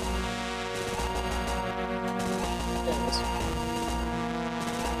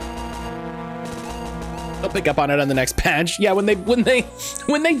 I'll pick up on it on the next patch. Yeah, when they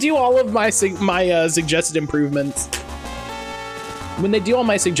do all of my suggested improvements. When they do all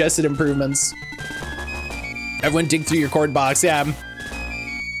my suggested improvements. Everyone dig through your cord box, yeah.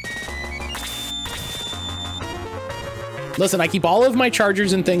 Listen, I keep all of my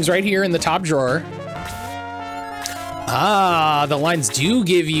chargers and things right here in the top drawer. Ah, the lines do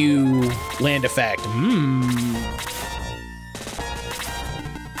give you land effect.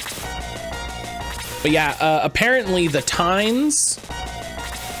 But yeah, apparently the tines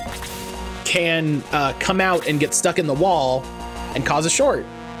can come out and get stuck in the wall and cause a short,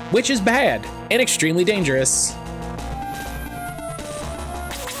 which is bad and extremely dangerous.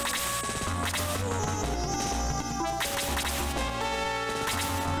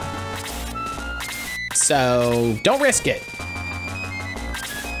 So don't risk it.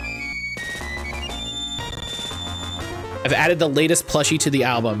 I've added the latest plushie to the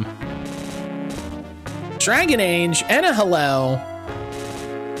album. Dragon Age and a hello.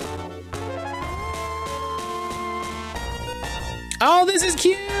 Oh, this is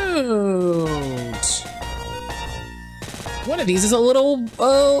cute. One of these is a little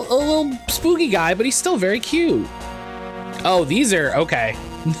spooky guy, but he's still very cute. Oh, these are okay.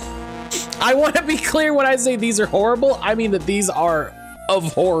 I want to be clear when I say these are horrible. I mean that these are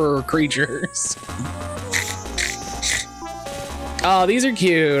of horror creatures. Oh, these are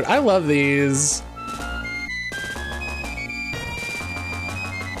cute. I love these.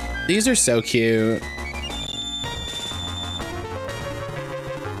 These are so cute.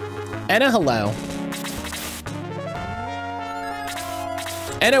 Anna, hello.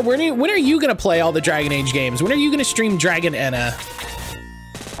 Anna, when are you gonna play all the Dragon Age games? When are you gonna stream Dragon Anna?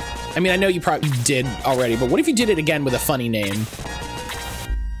 I mean, I know you probably did already, but what if you did it again with a funny name?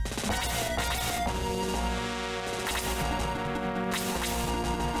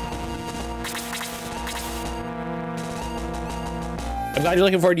 I'm glad you're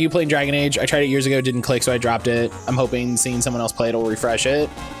looking forward to you playing Dragon Age. I tried it years ago, didn't click, so I dropped it. I'm hoping seeing someone else play it will refresh it.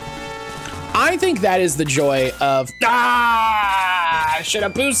 I think that is the joy of, I should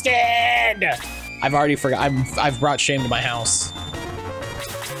have boosted. I've already forgot, I've brought shame to my house.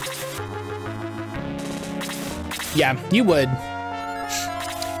 Yeah, you would.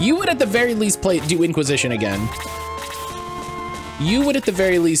 You would at the very least do Inquisition again. You would at the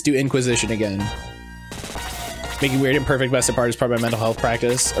very least do Inquisition again. Making weird and perfect best apart is part of my mental health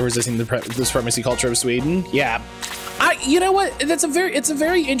practice of resisting the supremacy culture of Sweden. Yeah. You know what? It's a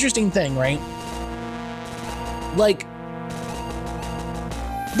very interesting thing, right? Like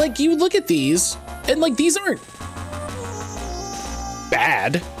you look at these and like, these aren't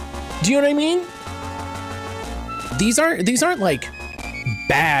bad. Do you know what I mean? These aren't like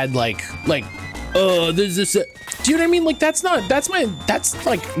bad, like, there's this, do you know what I mean? Like, that's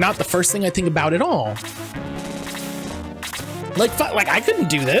like not the first thing I think about at all. Like I couldn't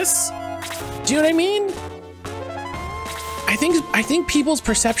do this. Do you know what I mean? I think people's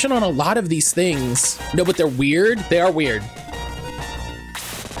perception on a lot of these things, no, but they're weird. They are weird.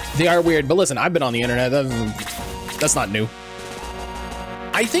 They are weird. But listen, I've been on the internet. That's not new.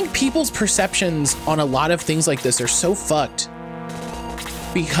 I think people's perceptions on a lot of things like this are so fucked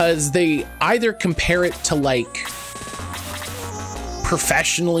because they either compare it to like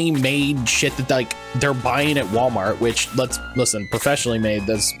professionally made shit that like they're buying at Walmart, which listen, professionally made,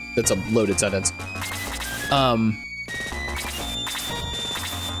 that's a loaded sentence.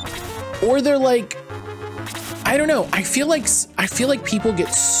 Or they're like, I don't know. I feel like people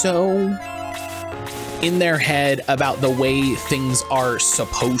get so in their head about the way things are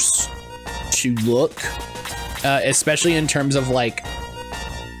supposed to look, especially in terms of like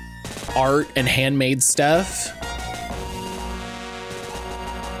art and handmade stuff.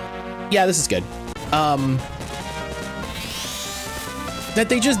 Yeah, this is good. That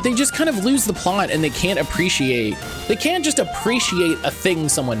they just kind of lose the plot and they can't just appreciate a thing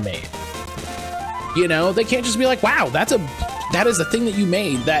someone made. You know, they can't just be like, wow, that is a thing that you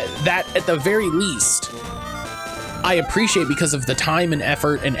made that at the very least I appreciate because of the time and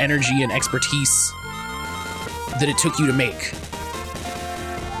effort and energy and expertise that it took you to make.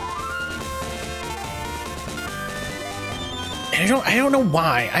 And I don't know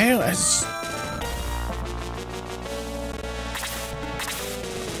why.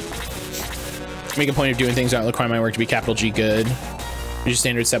 Make a point of doing things that require my work to be capital G good. Just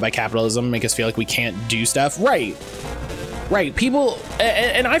standards set by capitalism make us feel like we can't do stuff. Right. Right. People,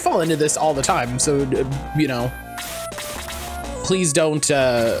 and I fall into this all the time. So, you know, please don't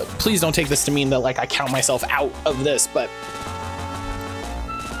take this to mean that like I count myself out of this, but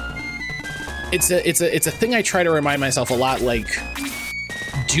it's a thing I try to remind myself a lot, like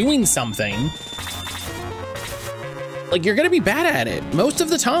doing something, like you're gonna be bad at it most of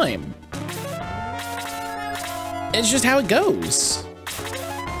the time. It's just how it goes.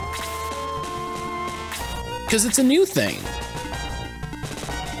 Because it's a new thing.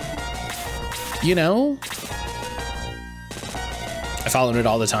 You know? I follow it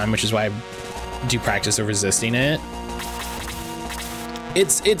all the time, which is why I do practice of resisting it.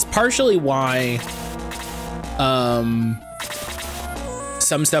 It's partially why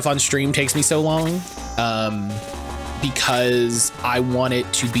some stuff on stream takes me so long, because I want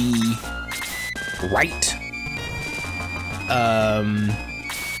it to be right.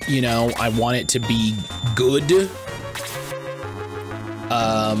 You know, I want it to be good.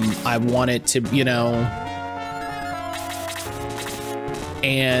 I want it to, you know,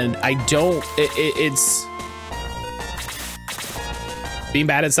 and I don't, it's being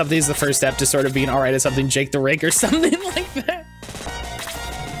bad at something is the first step to sort of being all right at something, Jake the Rake or something like that.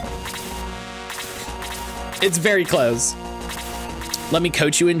 It's very close. Let me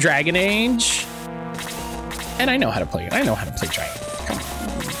coach you in Dragon Age. And I know how to play it. I know how to play Dragon. Come on.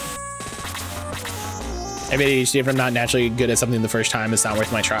 I have ADHD. If I'm not naturally good at something the first time, it's not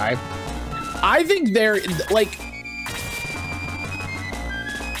worth my try. I think they're like,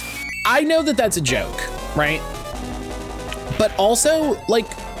 I know that that's a joke, right? But also, like,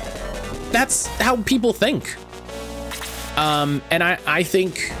 that's how people think. And I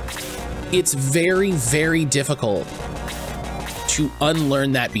think it's very, very difficult to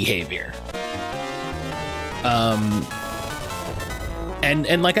unlearn that behavior.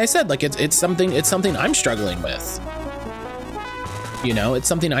 And like I said, like it's something I'm struggling with. You know, it's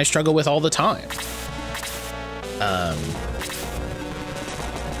something I struggle with all the time.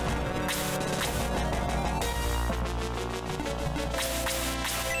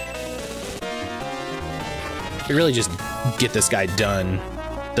 We really just get this guy done.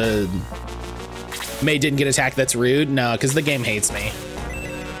 The May didn't get attacked. That's rude. No, because the game hates me.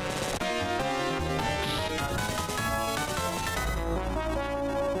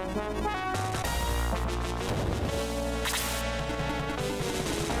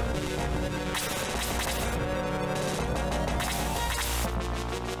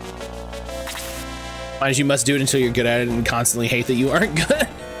 Mind you must do it until you're good at it and constantly hate that you aren't good.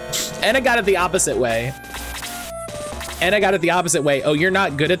 And I got it the opposite way. And I got it the opposite way. Oh, you're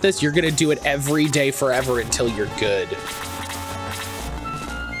not good at this? You're gonna do it every day forever until you're good.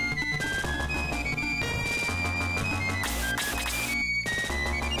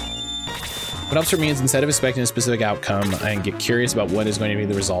 What helps for me is instead of expecting a specific outcome, I get curious about what is going to be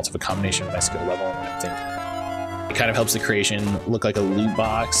the result of a combination of my skill level and my thinking. It kind of helps the creation look like a loot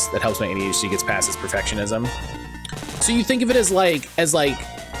box that helps my ADHD gets past its perfectionism. So you think of it as like,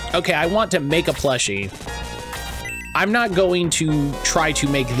 okay, I want to make a plushie. I'm not going to try to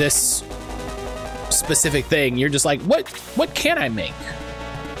make this specific thing. You're just like, what can I make?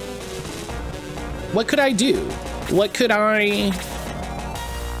 What could I do? What could I...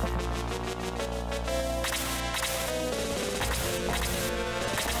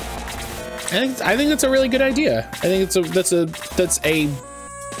 I think that's a really good idea. I think that's a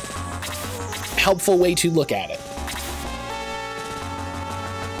helpful way to look at it.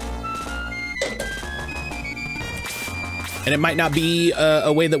 And it might not be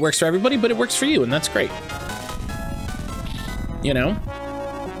a way that works for everybody, but it works for you, and that's great. You know?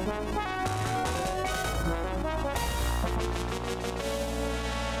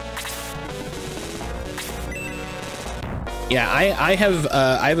 Yeah, I have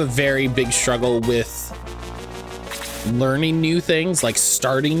a very big struggle with learning new things, like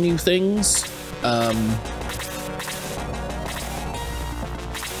starting new things.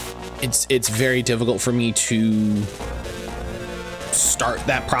 It's very difficult for me to start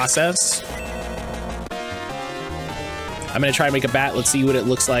that process. I'm gonna try and make a bat. Let's see what it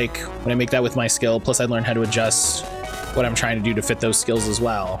looks like when I make that with my skill. Plus I learn how to adjust what I'm trying to do to fit those skills as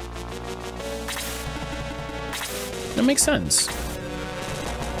well. That makes sense.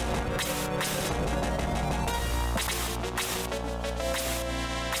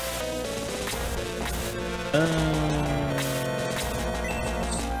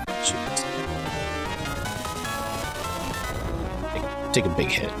 Take a big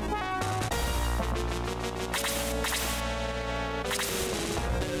hit.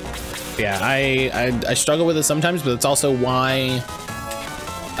 Yeah, I struggle with it sometimes, but it's also why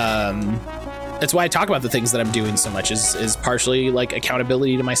That's why I talk about the things that I'm doing so much is partially like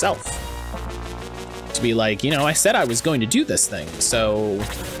accountability to myself. To be like, you know, I said I was going to do this thing, so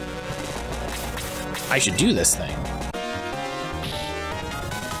I should do this thing.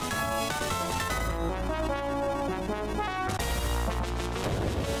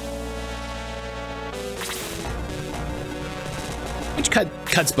 Which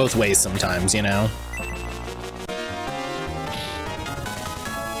cuts both ways sometimes, you know?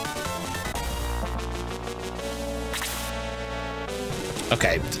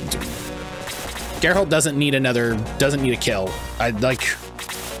 Okay. Geralt doesn't need a kill. I'd like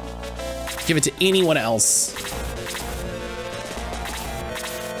give it to anyone else.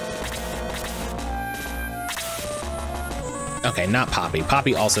 Okay, not Poppy.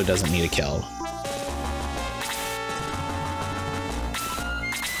 Poppy also doesn't need a kill.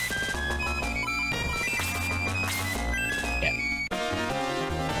 Yeah.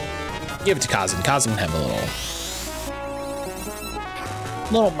 Give it to Kazan. Kazan can have a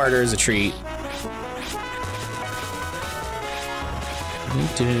little murder as a treat.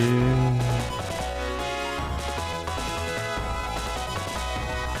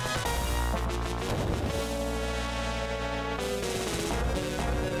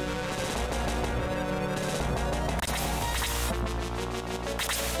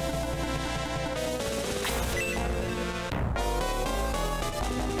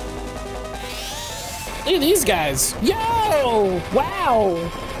 Look at these guys. Yo!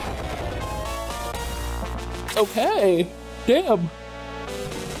 Wow! Okay. Damn.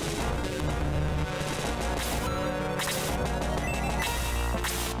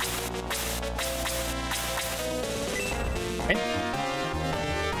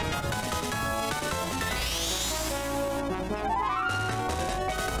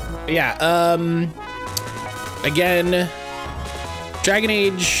 Yeah, again, Dragon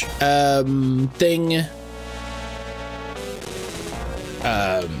Age, thing,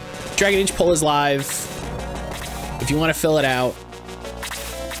 Dragon Age pull is live, if you want to fill it out.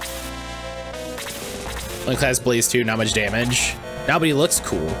 Only class Blaze 2, not much damage. Now, but he looks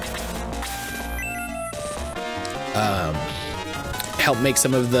cool. Help make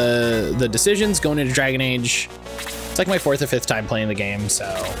some of the decisions going into Dragon Age. It's like my 4th or 5th time playing the game, so.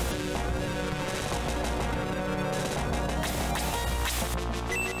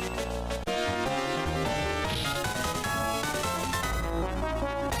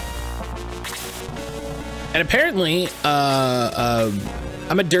 And apparently,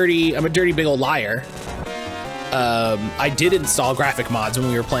 I'm a dirty big old liar. I did install graphic mods when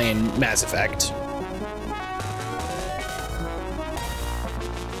we were playing Mass Effect.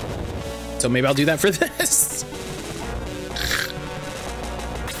 So maybe I'll do that for this.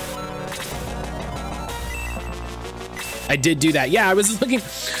 I did do that. Yeah, I was looking.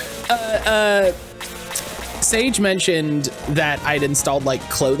 Sage mentioned that I'd installed like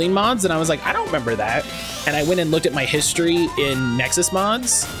clothing mods, and I was like, I don't remember that. And I went and looked at my history in Nexus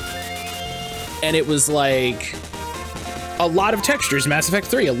mods, and it was like a lot of textures, Mass Effect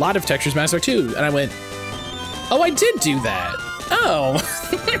 3, a lot of textures, Mass Effect 2. And I went, oh, I did do that. Oh.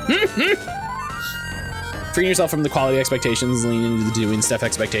 Freeing yourself from the quality expectations, lean into the doing stuff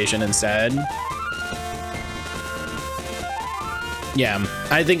expectation instead. Yeah,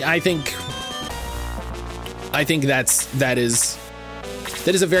 I think that is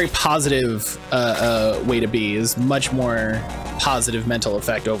a very positive way to be. Is much more positive mental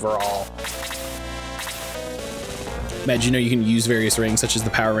effect overall. Imagine, you know, you can use various rings such as the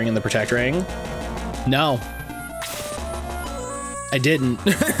power ring and the protect ring. No, I didn't.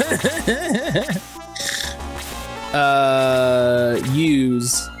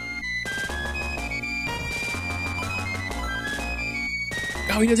 Use.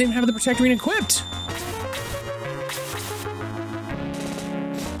 Oh, he doesn't even have the protect ring equipped.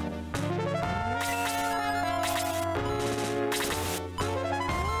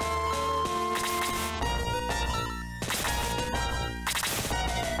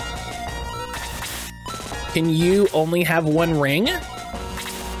 Can you only have one ring?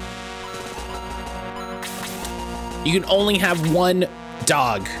 You can only have one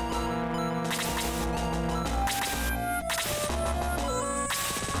dog.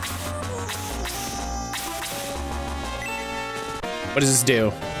 What does this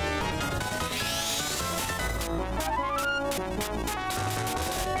do?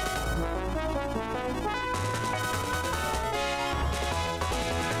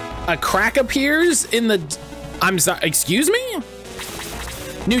 A crack appears in the... I'm sorry, excuse me?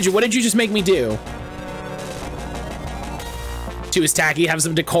 Nuja, what did you just make me do? To his tacky, have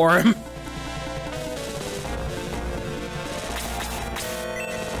some decorum.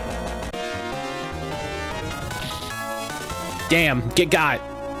 Damn, get got.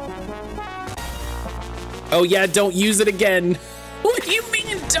 Oh yeah, don't use it again. What do you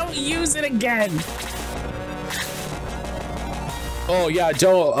mean, don't use it again? Oh yeah,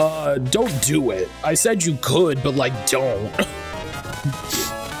 don't do it. I said you could, but like, don't.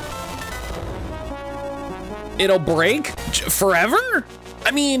 It'll break forever?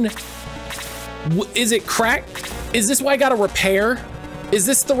 I mean, is it cracked? Is this why I gotta repair? Is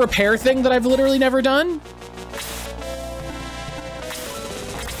this the repair thing that I've literally never done?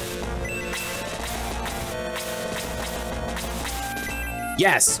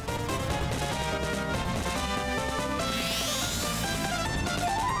 Yes.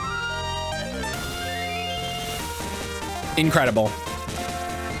 Incredible.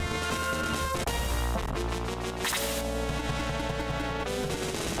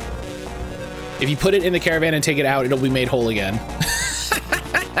 If you put it in the caravan and take it out, it'll be made whole again.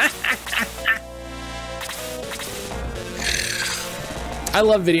 I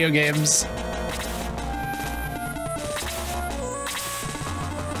love video games.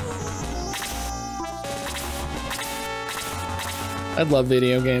 I love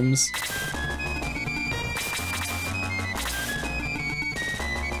video games.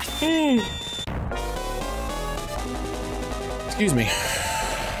 Excuse me.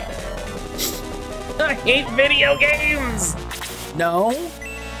 I hate video games. No,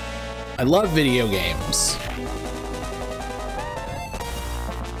 I love video games.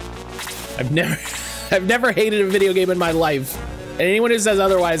 I've never hated a video game in my life. And anyone who says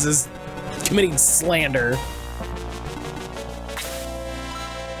otherwise is committing slander.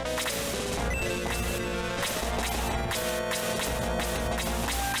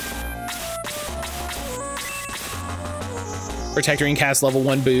 Protector and cast level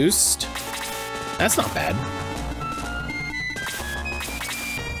 1 boost. That's not bad.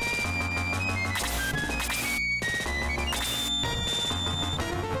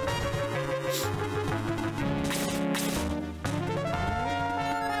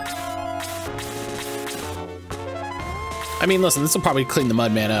 I mean, listen, this will probably clean the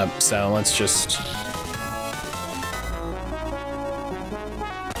Mudman up, so let's just...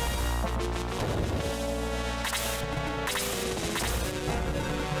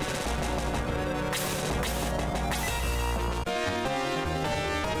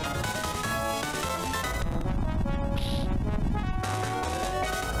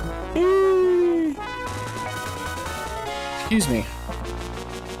 Excuse me.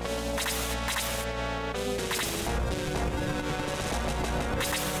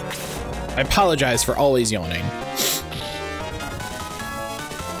 I apologize for always yawning.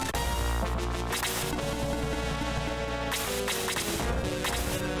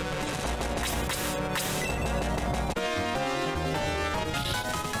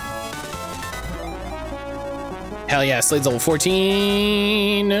 Hell yeah, Slade's level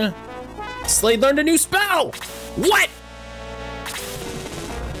 14. Slade learned a new spell! What?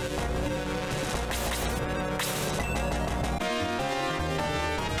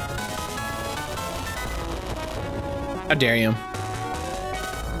 How dare you?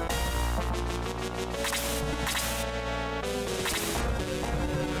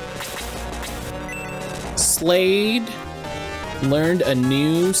 Slade learned a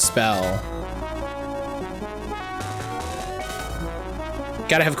new spell.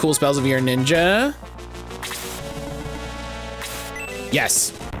 Gotta have cool spells if you're a ninja.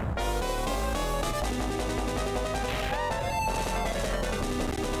 Yes.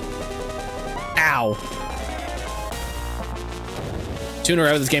 Ow. 2 in a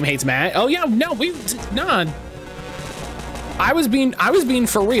row, this game hates Matt. Oh yeah, no, nah. I was being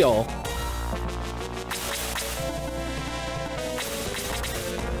for real.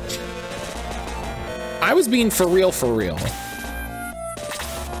 I was being for real, for real.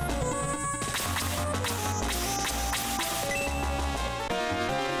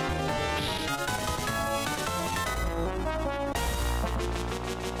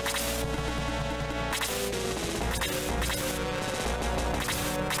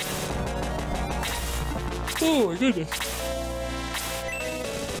 Oh my goodness.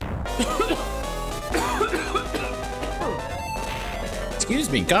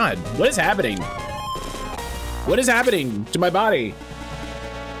 Excuse me, God, what is happening? What is happening to my body?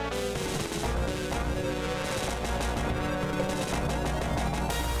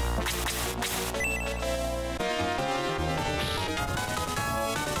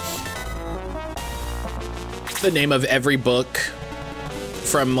 It's the name of every book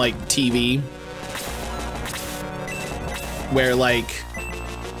from like TV. Where like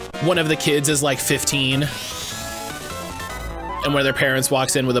one of the kids is like 15 and where their parents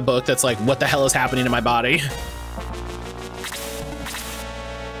walks in with a book that's like, what the hell is happening to my body?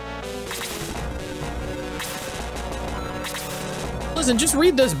 Listen, just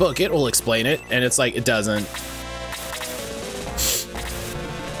read this book. It will explain it. And it's like, it doesn't.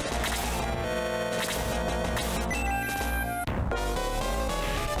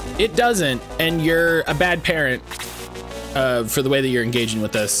 It doesn't. And you're a bad parent for the way that you're engaging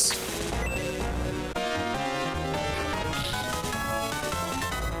with this.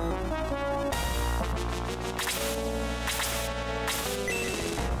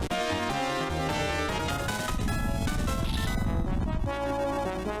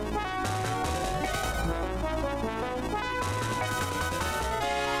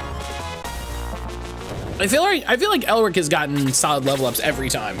 I feel like Elric has gotten solid level ups every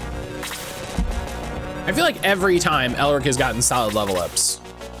time. I feel like every time Elric has gotten solid level ups.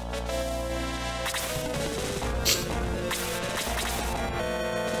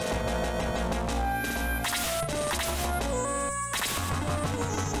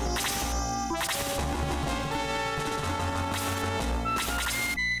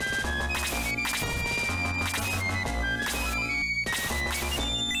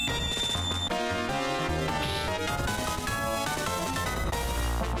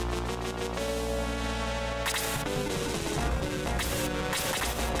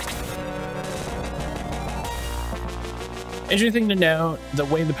 Interesting to know, the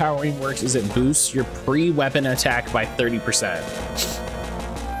way the power ring works is it boosts your pre-weapon attack by 30%.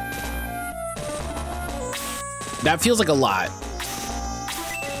 That feels like a lot.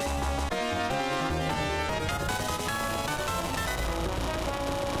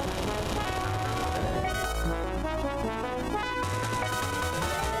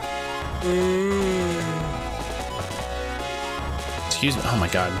 Excuse me. Oh my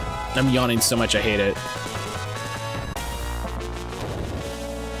God. I'm yawning so much. I hate it.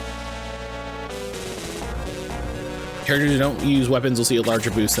 Characters who don't use weapons will see a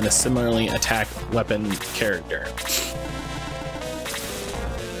larger boost than a similarly attacked weapon character.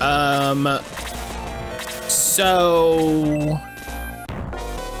 So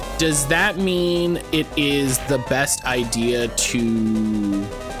does that mean it is the best idea to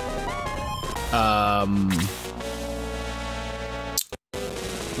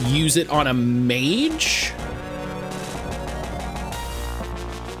use it on a mage?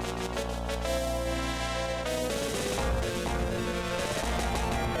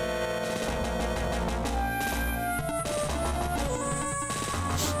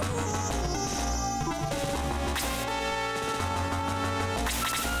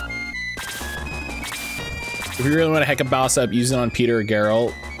 If you really want to heck a boss up, use it on Peter or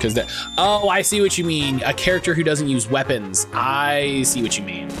Geralt, because that. Oh, I see what you mean. A character who doesn't use weapons. I see what you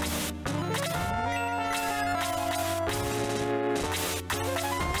mean.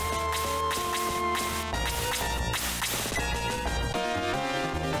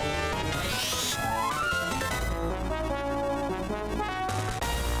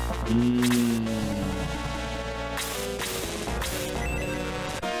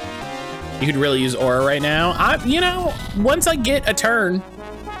 You could really use aura right now. You know, once I get a turn,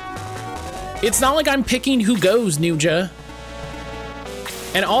 it's not like I'm picking who goes, Nuja.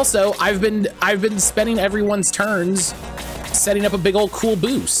 And also, I've been spending everyone's turns setting up a big old cool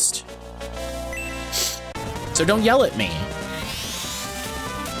boost. So don't yell at me.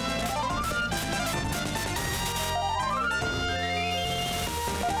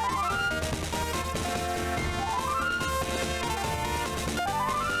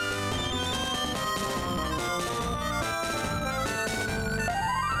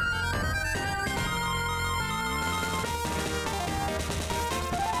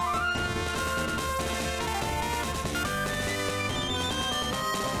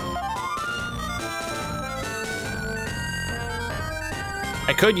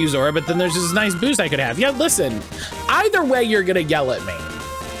 I could use aura, but then there's this nice boost I could have. Yeah, listen, either way, you're gonna yell at me.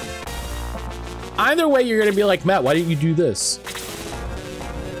 Either way, you're gonna be like, Matt, why didn't you do this?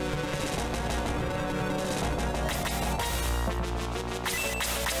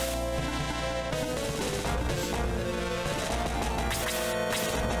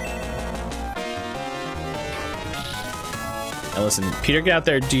 Now listen, Peter, get out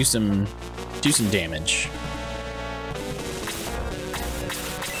there, do some damage.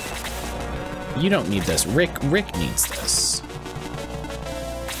 You don't need this. Rick needs this.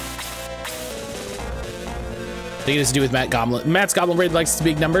 I think it has to do with Matt Goblin. Matt's Goblin Raid likes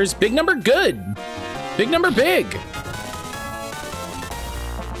big numbers. Big number, good. Big number, big.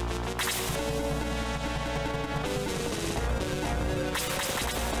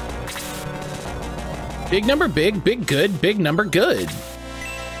 Big number, big, big, good. Big number, good.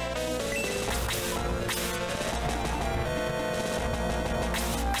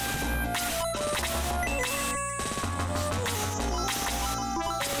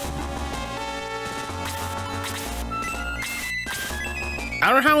 I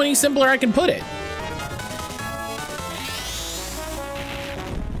don't know how any simpler I can put it.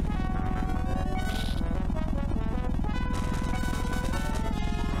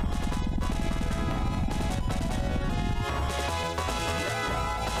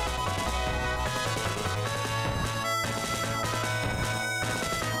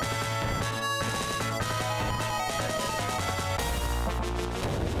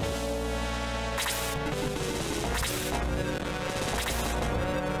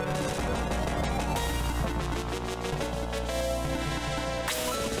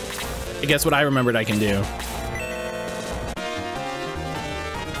 Guess what I remembered I can do.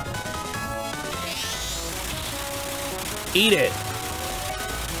 Eat it.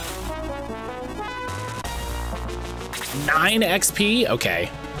 9 XP? Okay.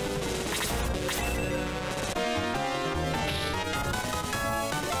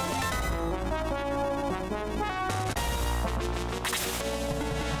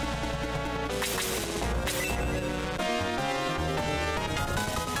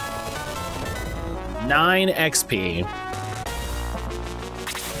 XP.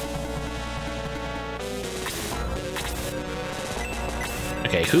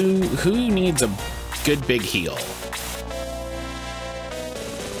 Okay, who needs a good big heal?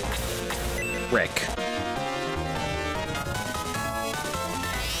 Rick.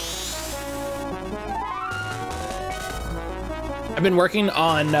 I've been working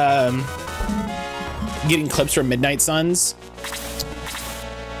on getting clips from Midnight Suns.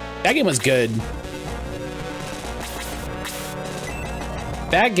 That game was good.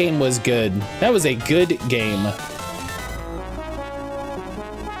 That game was good. That was a good game.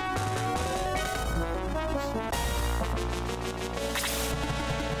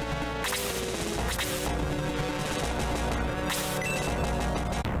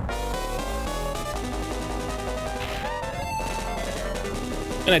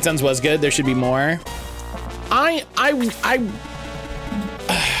 Midnight Suns was good. There should be more. I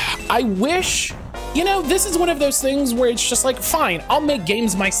wish, you know, this is one of those things where it's just like, fine, I'll make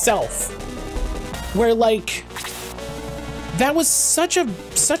games myself. Where like, that was such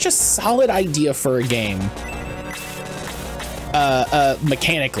a solid idea for a game.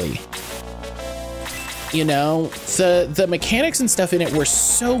 Mechanically. You know, the mechanics and stuff in it were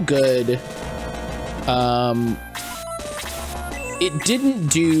so good. It didn't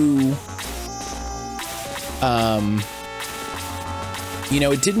do, you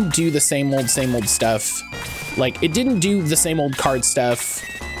know, it didn't do the same old stuff. Like, it didn't do the same old card stuff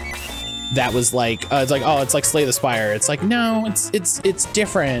that was like, it's like, oh, it's like Slay the Spire. It's like, no, it's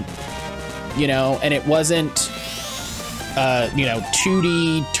different, you know, and it wasn't, you know,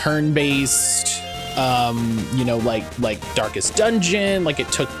 2D turn-based, you know, like Darkest Dungeon. Like, it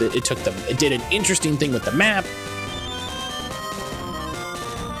did an interesting thing with the map.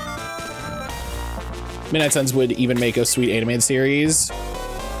 Midnight Suns would even make a sweet animated series.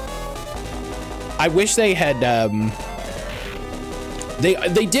 I wish they had,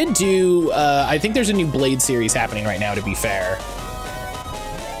 they did do, I think there's a new Blade series happening right now, to be fair.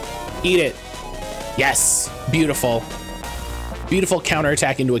 Eat it. Yes, beautiful. Beautiful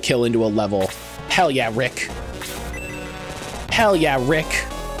counterattack into a kill into a level. Hell yeah, Rick. Hell yeah, Rick.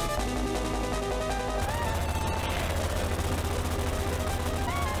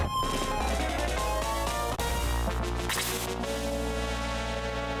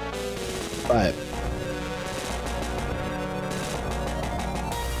 But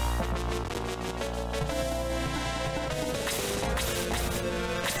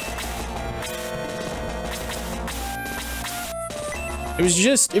it was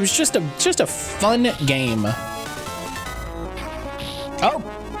just a fun game. Oh,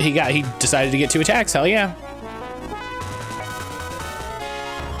 he decided to get 2 attacks. Hell yeah.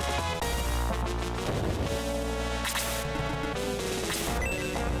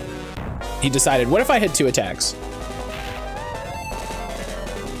 He decided, what if I had 2 attacks?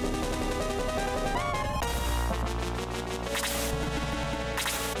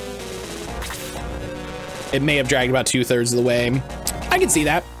 It may have dragged about 2/3 of the way. I can see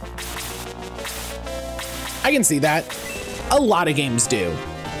that. I can see that. A lot of games do.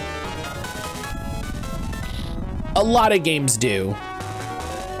 A lot of games do.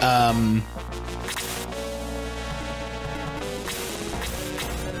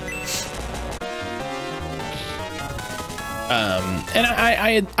 And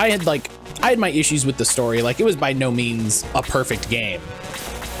I had my issues with the story. Like, it was by no means a perfect game.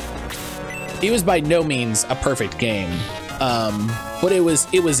 It was by no means a perfect game. But it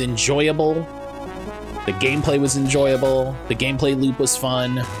was enjoyable. The gameplay was enjoyable. The gameplay loop was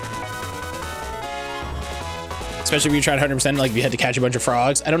fun. Especially if you tried 100%, like if you had to catch a bunch of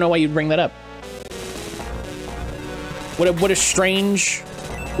frogs. I don't know why you'd bring that up. What a strange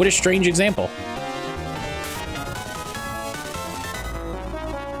example.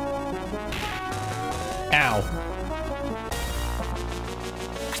 Ow.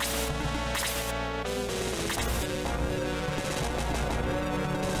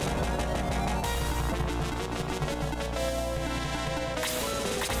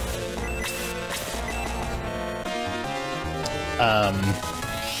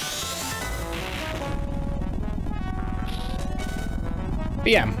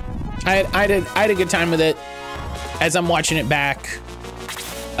 But yeah, I had a good time with it. As I'm watching it back,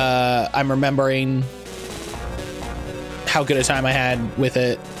 I'm remembering how good a time I had with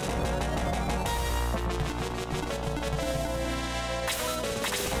it.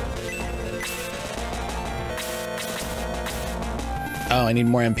 Oh, I need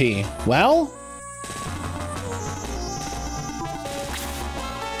more MP. Well,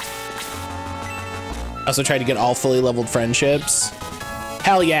 also tried to get all fully leveled friendships.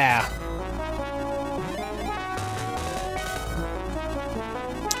 Hell yeah.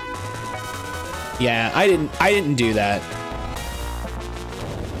 Yeah, I didn't do that.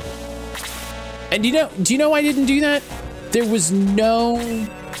 And do you know I didn't do that? There was no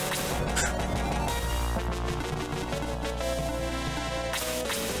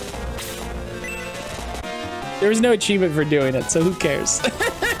achievement for doing it, so who cares?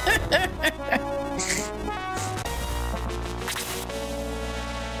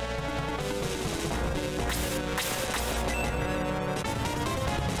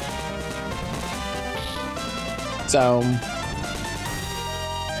 So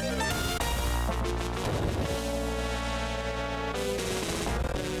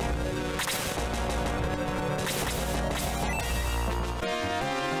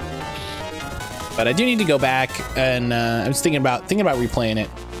but I do need to go back, and I was thinking about replaying it.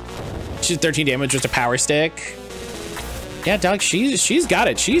 She's 13 damage, just a power stick. Yeah, dog, she's got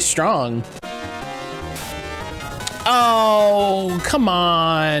it. She's strong. Oh, come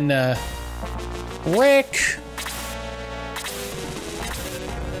on, Rick.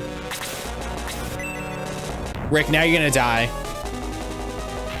 Rick, now you're gonna die.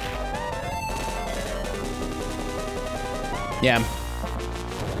 Yeah.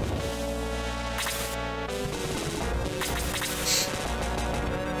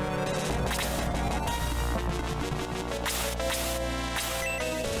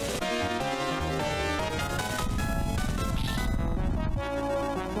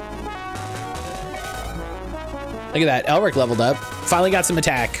 Look at that. Elric leveled up. Finally got some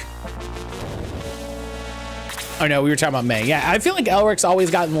attack. Oh no, we were talking about May. Yeah, I feel like Elric's always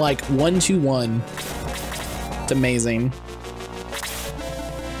gotten like 1-2-1. It's amazing.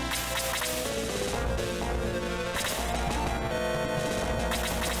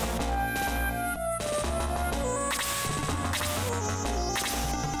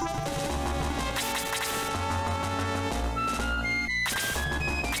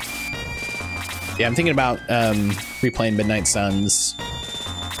 Yeah, I'm thinking about replaying Midnight Suns.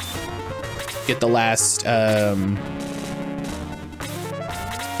 Get the last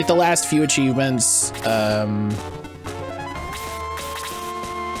few achievements. And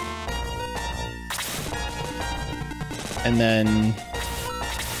then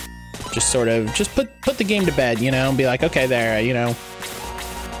just sort of put the game to bed, you know, and be like, okay, there, you know.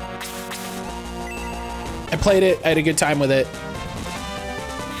 I played it, I had a good time with it.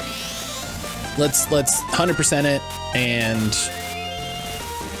 Let's 100% it and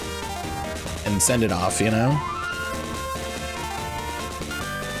send it off, you know?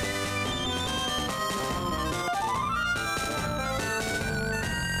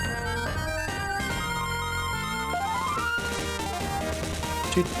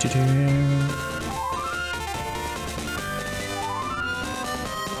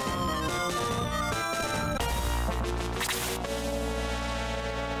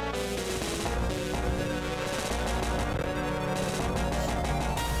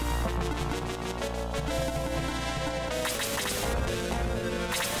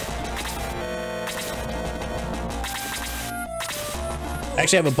 I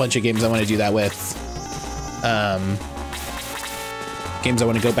actually have a bunch of games I want to do that with. Games I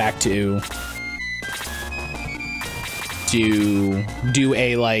want to go back to do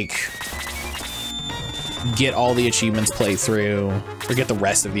a, like, get all the achievements playthrough, or get the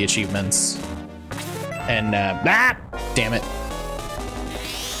rest of the achievements. And, damn it.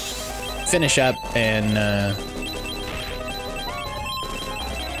 Finish up and,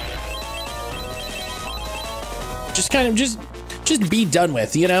 just just be done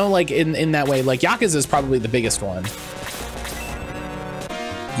with, you know, like in that way. Like Yakuza is probably the biggest one.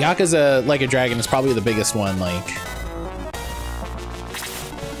 Yakuza Like a Dragon is probably the biggest one, like.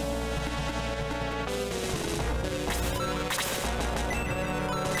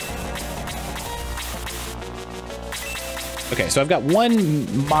 Okay, so I've got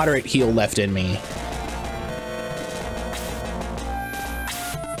one moderate heal left in me.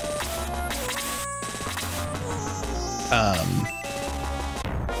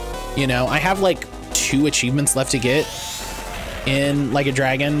 You know, I have like 2 achievements left to get in Like a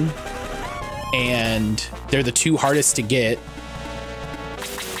Dragon, and they're the 2 hardest to get.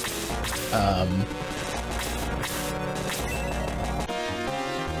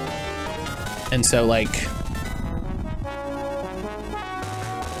 And so like,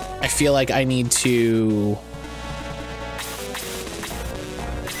 I feel like I need to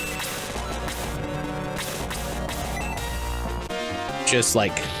just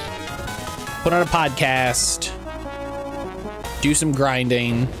like put on a podcast, do some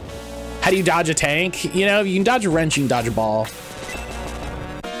grinding. How do you dodge a tank? You know, you can dodge a wrench, you can dodge a ball.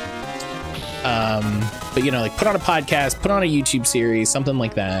 But you know, like put on a podcast, put on a YouTube series, something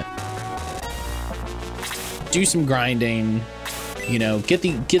like that. Do some grinding, you know, get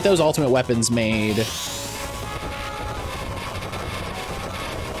those ultimate weapons made.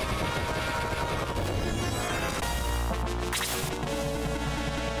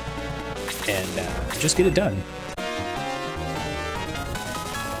 And just get it done.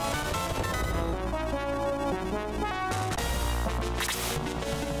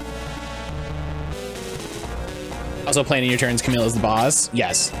 Also playing in your turns, Camille is the boss.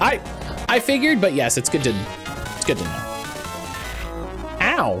 Yes, I figured, but yes, it's good to know.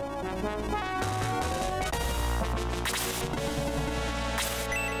 Ow.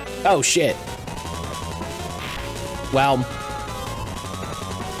 Oh shit. Well.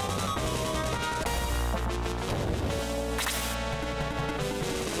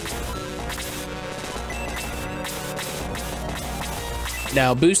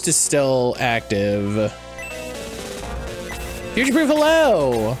 Now, boost is still active. Future Proof,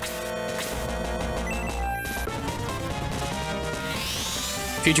 hello!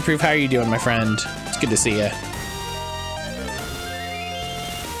 Future Proof, how are you doing, my friend? It's good to see you.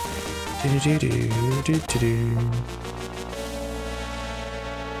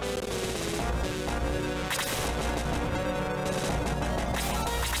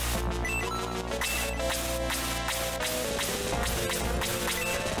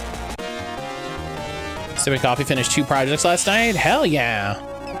 Sipping coffee, finished 2 projects last night. Hell yeah.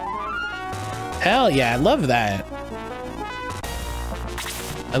 Hell yeah, I love that.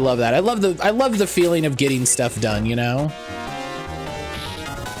 I love that. I love the feeling of getting stuff done, you know?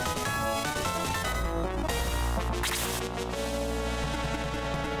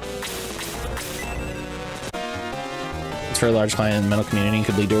 It's for a large client in the metal community and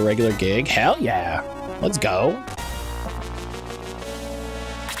could lead to a regular gig. Hell yeah. Let's go.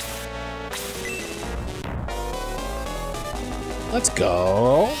 Let's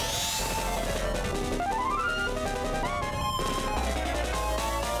go.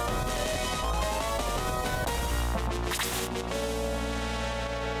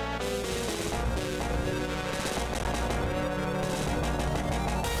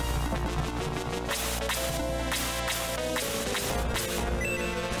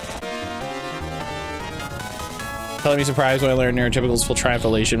 Telling me surprised when I learn neurotypicals will triumph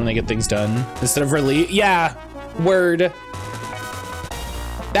elation when they get things done instead of relief. Yeah, word.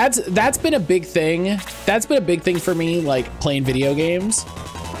 That's been a big thing. That's been a big thing for me, like playing video games,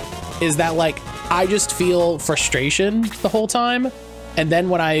 is that like I just feel frustration the whole time, and then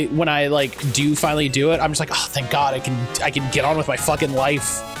when I like do finally do it, I'm just like, oh, thank God, I can get on with my fucking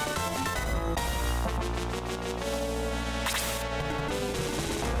life.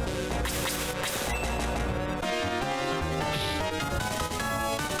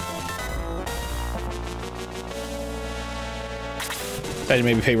 I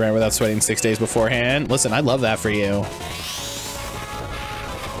maybe pay rent without sweating 6 days beforehand. Listen, I love that for you.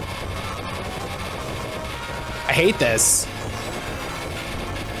 I hate this.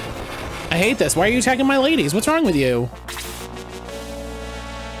 I hate this. Why are you attacking my ladies? What's wrong with you?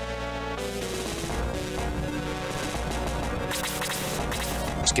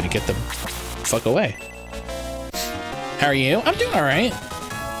 I'm just gonna get them fuck away. How are you? I'm doing all right.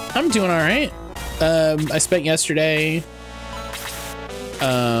 I'm doing all right. I spent yesterday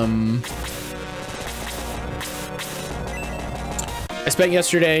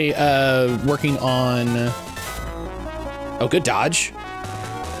working on, oh, good dodge.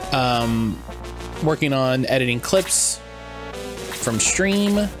 Working on editing clips from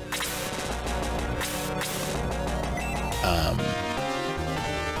stream.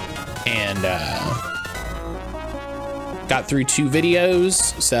 And got through 2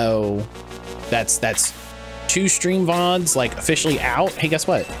 videos, so that's 2 stream VODs like officially out. Hey, guess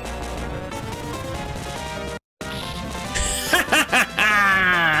what?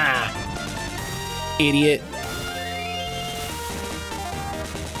 Idiot.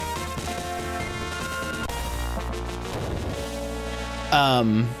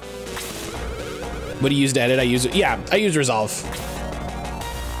 What do you use to edit? I use Resolve.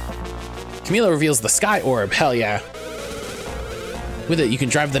 Camila reveals the sky orb. Hell yeah. With it, you can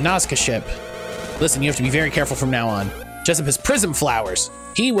drive the Nazca ship. Listen, you have to be very careful from now on. Jessup has prism flowers.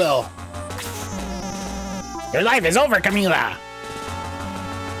 He will. Your life is over, Camila.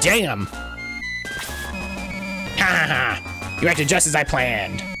 Damn. Ha ha ha. You acted just as I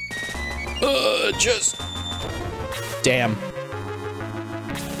planned. Damn.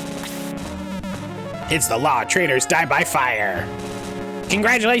 It's the law. Traitors die by fire.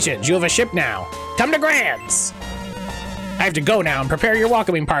 Congratulations, you have a ship now. Come to Grans. I have to go now and prepare your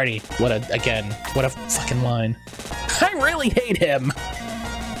welcoming party. What a fucking line. I really hate him.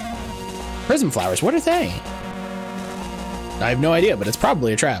 Prism flowers, what are they? I have no idea, but it's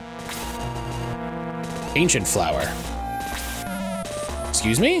probably a trap. Ancient flower.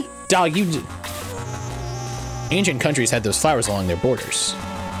 Excuse me? Dog, Ancient countries had those flowers along their borders.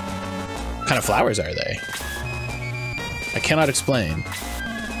 What kind of flowers are they? I cannot explain.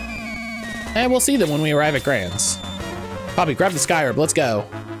 And we'll see them when we arrive at Grans. Poppy, grab the sky orb, let's go.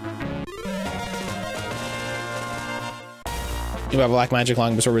 You have black magic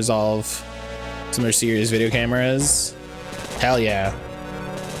long before Resolve. Some other serious video cameras. Hell yeah.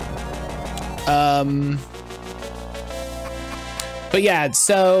 But yeah,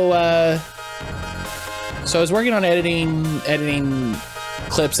 so I was working on editing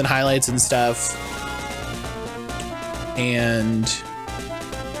clips and highlights and stuff. And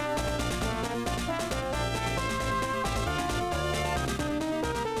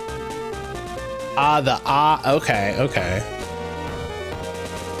okay.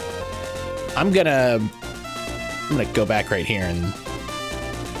 I'm gonna go back right here and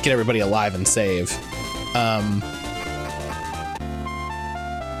get everybody alive and save.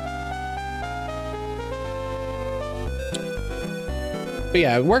 But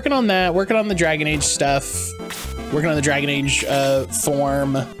yeah, working on that, working on the Dragon Age stuff, working on the Dragon Age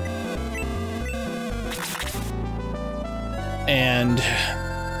form, and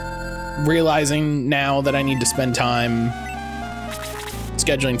realizing now that I need to spend time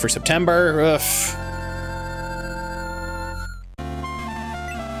scheduling for September. Ugh.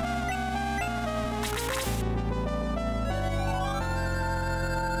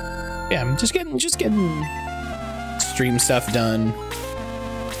 Yeah, I'm just getting stream stuff done.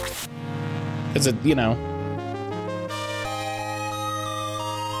 Because you know,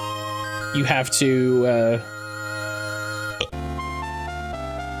 you have to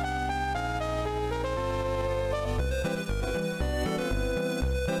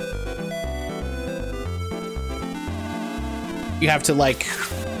like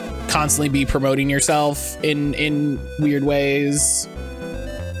constantly be promoting yourself in weird ways.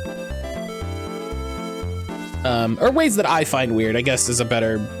 Or ways that I find weird, I guess, is a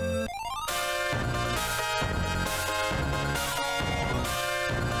better.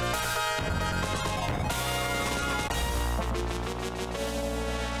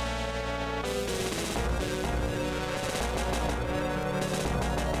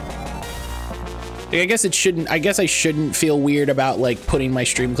 I guess it shouldn't. I guess I shouldn't feel weird about like putting my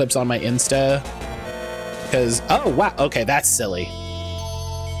stream clips on my Insta, because oh wow, okay, that's silly.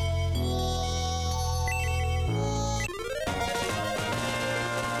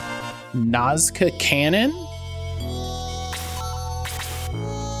 Nazca cannon?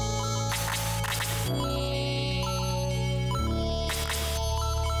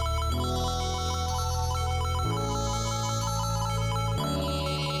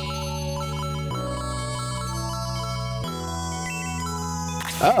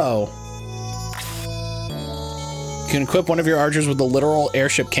 Uh-oh. You can equip one of your archers with the literal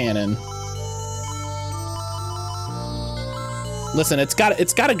airship cannon. Listen, it's got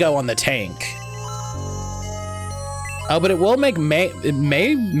to go on the tank. Oh, but it will make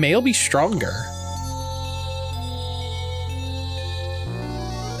May'll be stronger.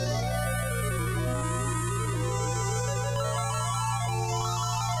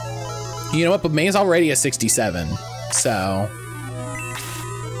 You know what? But May's already a 67, so.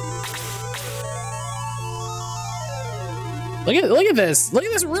 Look at this. Look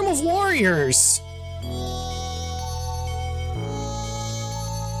at this room of warriors.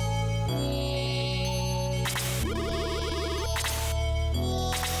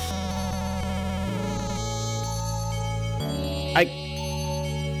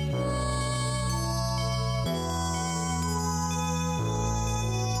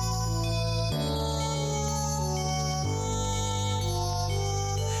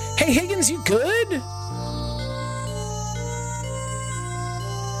 Hey, Higgins, you good?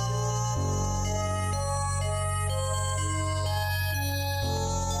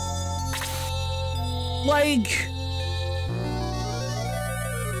 Like...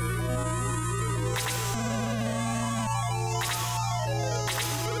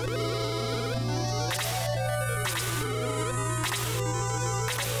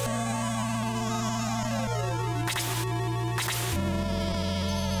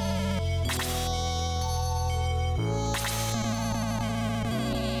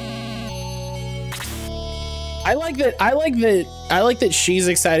 I like that she's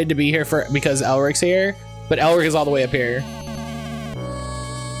excited to be here because Elric's here, but Elric is all the way up here.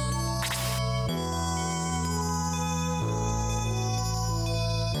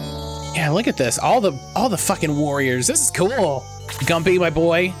 Yeah, look at this. All the fucking warriors. This is cool. Gumpy, my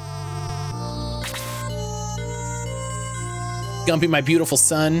boy. Gumpy, my beautiful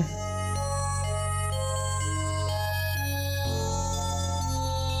son.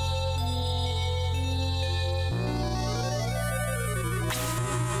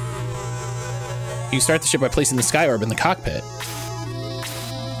 You start the ship by placing the sky orb in the cockpit.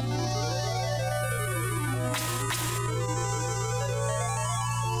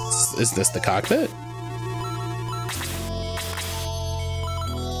 Is this the cockpit?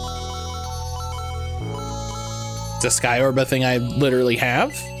 It's a sky orb thing I literally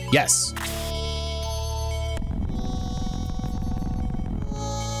have? Yes.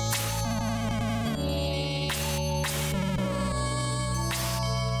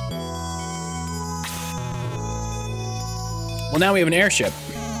 Well, now we have an airship.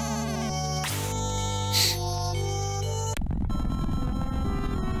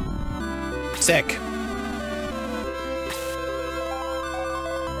 Sick.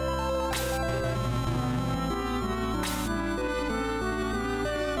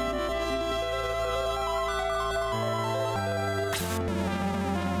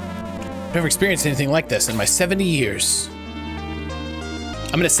 I've never experienced anything like this in my 70 years.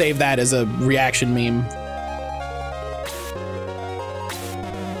 I'm gonna save that as a reaction meme.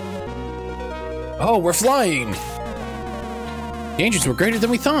 Oh, we're flying. The engines were greater than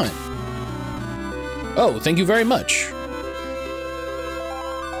we thought. Oh, thank you very much.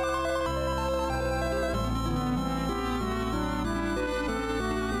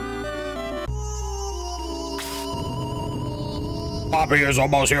 Poppy is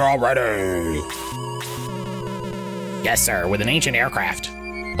almost here already. Yes, sir, with an ancient aircraft.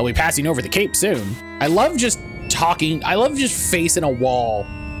 I'll be passing over the Cape soon. I love just talking. I love just facing a wall.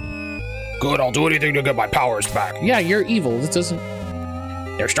 Good, I'll do anything to get my powers back. Yeah, you're evil. This doesn't...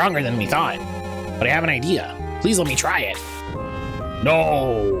 They're stronger than we thought. But I have an idea. Please let me try it.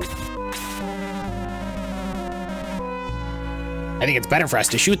 No. I think it's better for us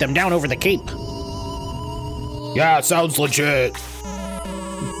to shoot them down over the Cape. Yeah, sounds legit.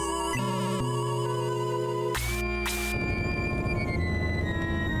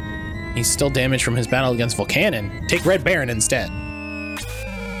 He's still damaged from his battle against Volcanon. Take Red Baron instead.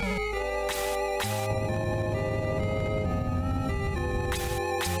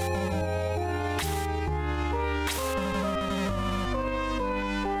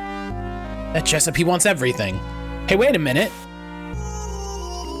 That Jessup, he wants everything. Hey, wait a minute.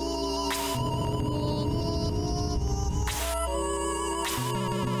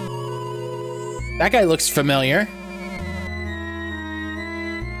 That guy looks familiar.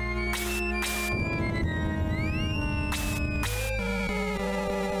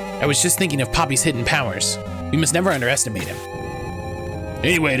 I was just thinking of Poppy's hidden powers. We must never underestimate him.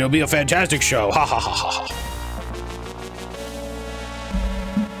 Anyway, it'll be a fantastic show. Ha ha ha ha ha.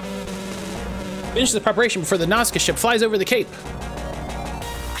 Finish the preparation before the Nazca ship flies over the Cape.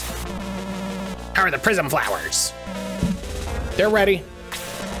 How are the prism flowers? They're ready.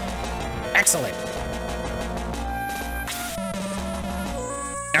 Excellent.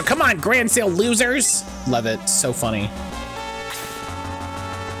 Now come on, Grand Sale losers. Love it, so funny.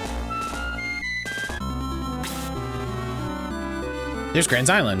 There's Grans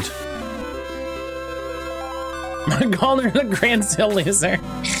Island. I'm calling her the Grand Sale loser.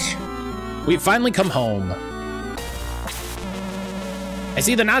 We've finally come home. I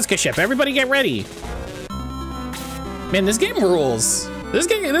see the Nazca ship. Everybody get ready. Man, this game rules. This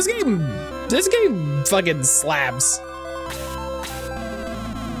game fucking slaps.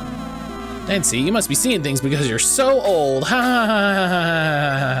 Nancy, you must be seeing things because you're so old. Ha ha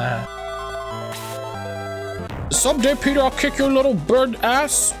ha ha. Someday, Peter, I'll kick your little bird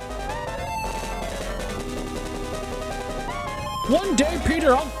ass. One day,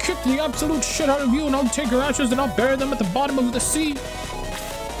 Peter, I'll kick the absolute shit out of you and I'll take your ashes and I'll bury them at the bottom of the sea.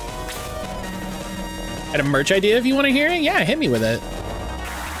 Got a merch idea if you want to hear it? Yeah, hit me with it.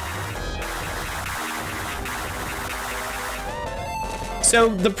 So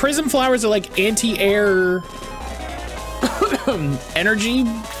the prism flowers are like anti-air energy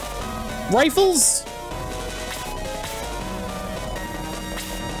rifles?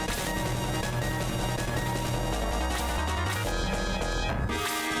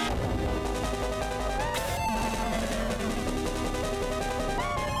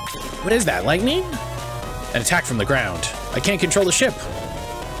 What is that, lightning? An attack from the ground. I can't control the ship.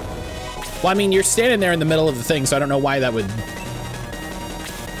 Well, I mean, you're standing there in the middle of the thing, so I don't know why that would...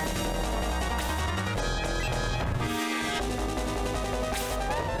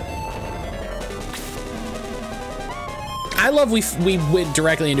 I love we went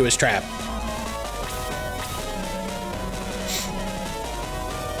directly into his trap.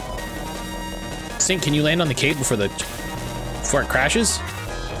 Sink, can you land on the cape before it crashes?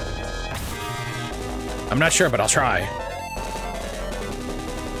 I'm not sure, but I'll try.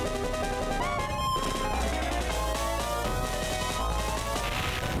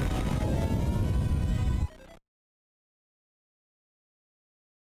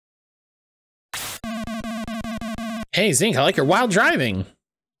 Hey, Zink, I like your wild driving.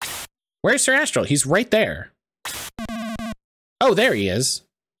 Where's Sir Astral? He's right there. Oh, there he is.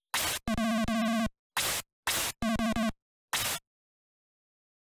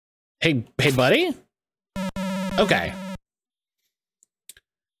 Hey, buddy? Okay.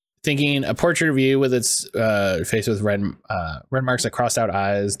 Thinking a portrait of you with its face with red marks that crossed out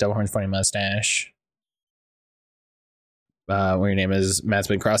eyes, double horns, funny mustache. Where your name is Matt's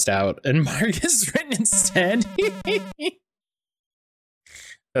been crossed out and Mark is written instead.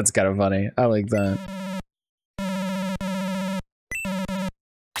 That's kind of funny. I like that.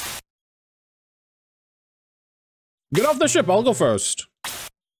 Get off the ship. I'll go first.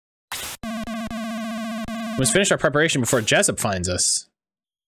 Let's finish our preparation before Jessup finds us.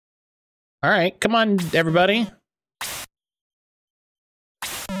 All right, come on, everybody.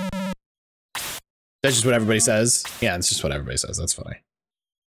 That's just what everybody says. Yeah, it's just what everybody says. That's funny.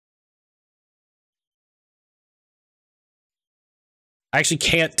 I actually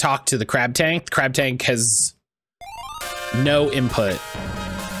can't talk to the crab tank. The crab tank has no input.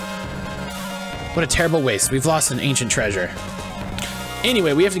 What a terrible waste. We've lost an ancient treasure.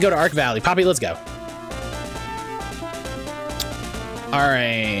 Anyway, we have to go to Ark Valley. Poppy, let's go. All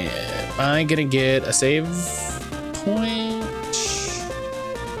right. Am I gonna get a save point?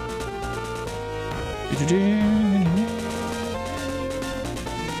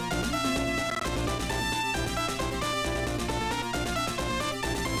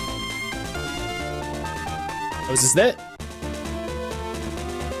 Oh, is this it?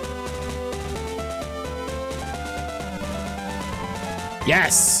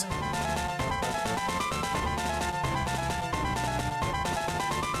 Yes!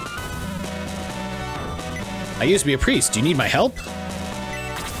 I used to be a priest. Do you need my help?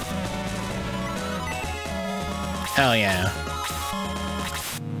 Hell yeah.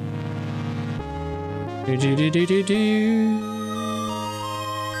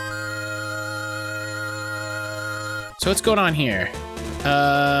 So what's going on here?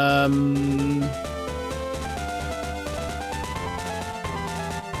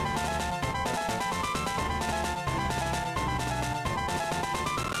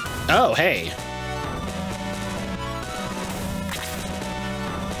 Oh, hey.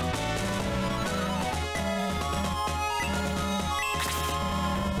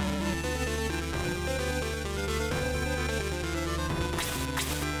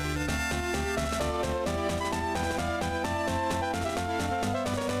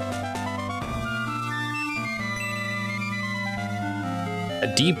 A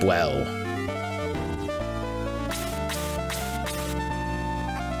deep well.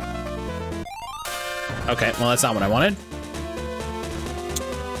 Okay, well, that's not what I wanted.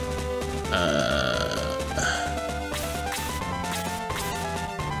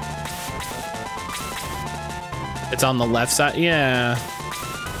 It's on the left side, yeah.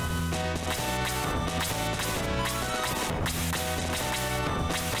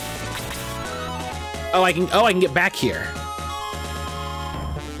 Oh, I can get back here.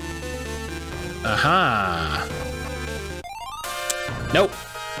 Aha. Nope.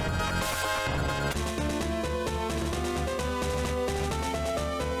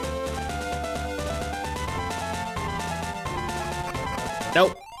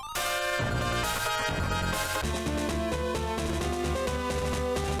 Nope.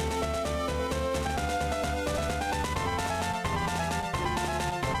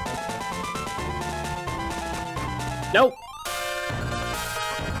 Nope.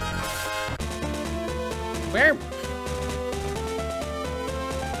 Where?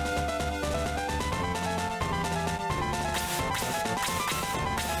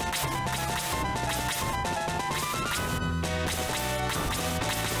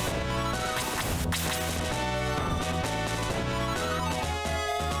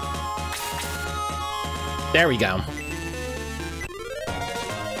 There we go.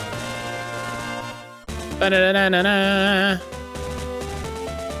 Ba-da-da-da-da-da.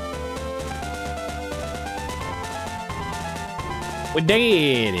 We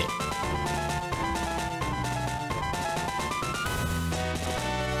did it.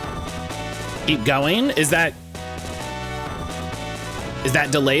 Keep going. Is that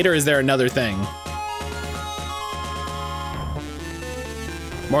delayed or is there another thing?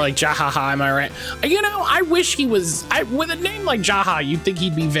 More like Jahaha, am I right? You know, I wish he was, with a name like Jaha, you'd think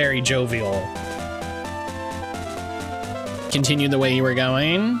he'd be very jovial. Continue the way you were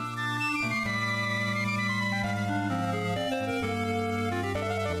going.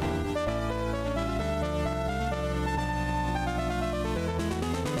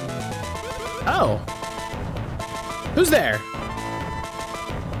 Oh. Who's there?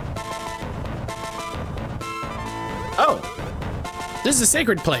 Oh. This is a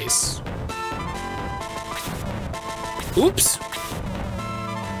sacred place. Oops.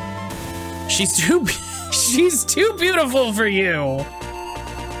 She's too beautiful for you.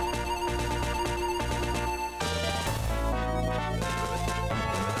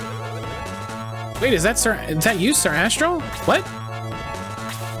 Wait, is that you, Sir Astral? What?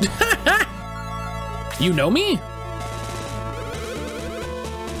 You know me?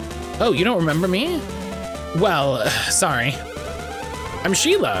 Oh, you don't remember me? Well, sorry. I'm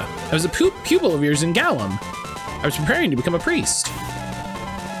Sheila. I was a pupil of yours in Gallum. I was preparing to become a priest.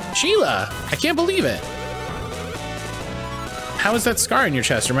 Sheila, I can't believe it. How is that scar in your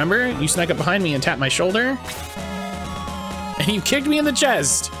chest, remember? You snuck up behind me and tapped my shoulder. And you kicked me in the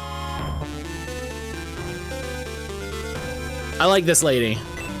chest. I like this lady.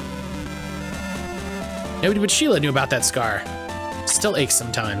 Nobody but Sheila knew about that scar. Still aches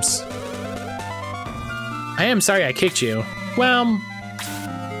sometimes. I am sorry I kicked you. Well,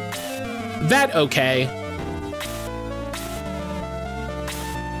 that okay.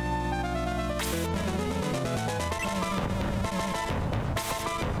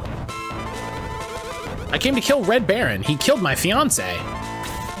 I came to kill Red Baron. He killed my fiance.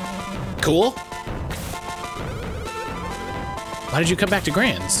 Cool. Why did you come back to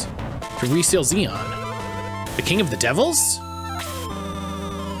Grans? To reseal Xeon? The king of the devils?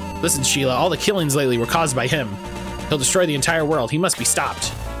 Listen, Sheila, all the killings lately were caused by him. He'll destroy the entire world. He must be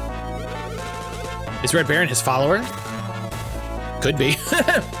stopped. Is Red Baron his follower? Could be.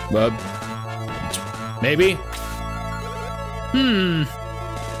 Maybe.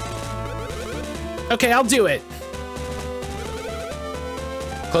 Okay, I'll do it.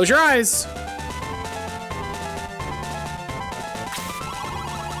 Close your eyes.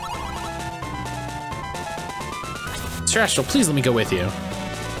 Sir Astral, please let me go with you.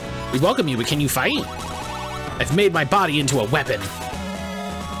 We welcome you, but can you fight? I've made my body into a weapon.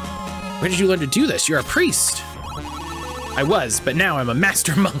 Where did you learn to do this? You're a priest. I was, but now I'm a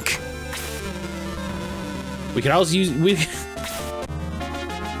master monk. We could also use,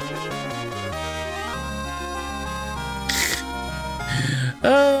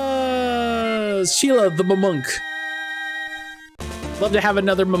 Sheila, the monk. Love to have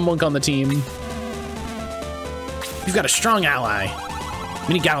another monk on the team. You've got a strong ally.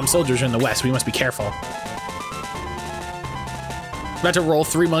 Many Gallum soldiers are in the west. We must be careful. About to roll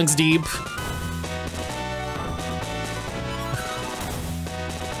 3 monks deep.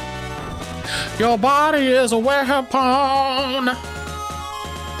 Your body is a weapon.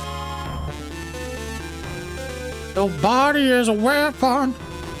 Your body is a weapon.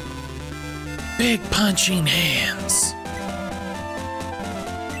 Big punching hands.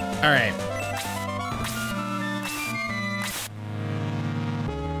 All right.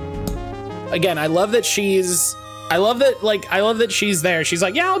 Again, I love that she's there. She's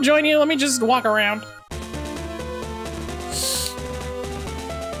like, yeah, I'll join you. Let me just walk around.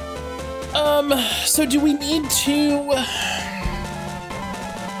 So do we need to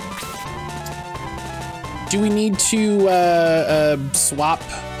swap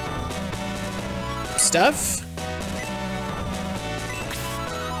stuff?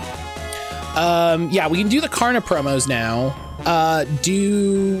 Yeah, we can do the Karna promos now.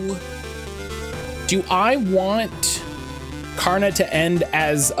 Do I want Karna to end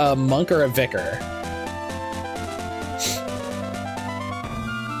as a monk or a vicar?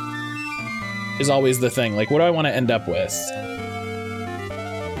 Is always the thing. Like, what do I want to end up with?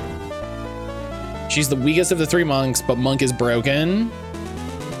 She's the weakest of the 3 monks, but monk is broken.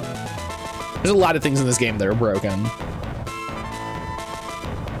 There's a lot of things in this game that are broken.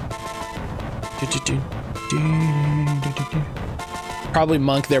 Probably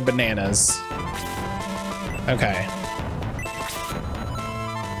monk, they're bananas. Okay.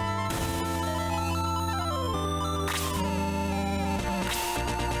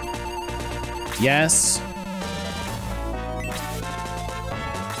 Yes.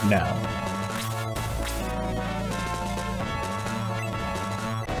 No.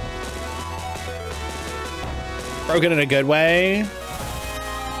 Broken in a good way.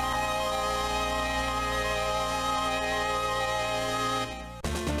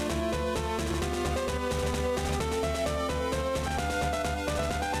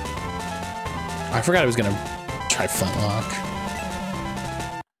 I forgot I was gonna try flintlock.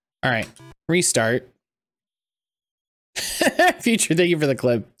 All right, restart. Future, thank you for the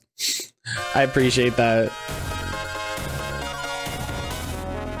clip. I appreciate that.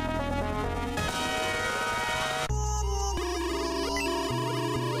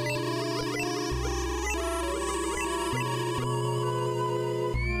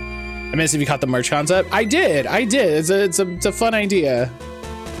 I missed if you caught the merch concept. I did. It's a fun idea.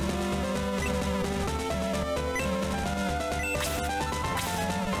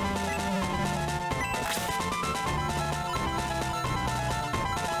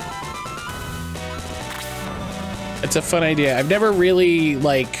 It's a fun idea. I've never really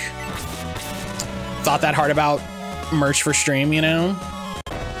like thought that hard about merch for stream, you know?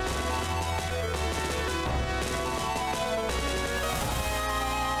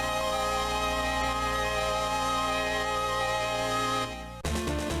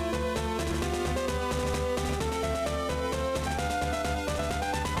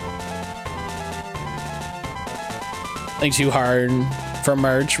 Like too hard for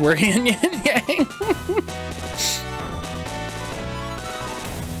merch. We're yin yin yang.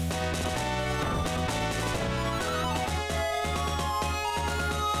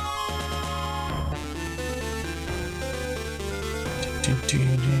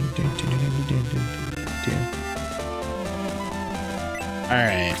 All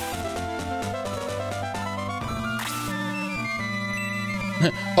right.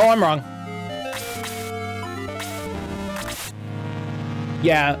 Oh, I'm wrong.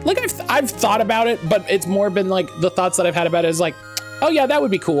 Yeah, like I've thought about it, but it's more been like the thoughts that I've had about it is like, oh yeah, that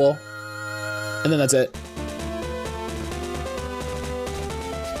would be cool. And then that's it.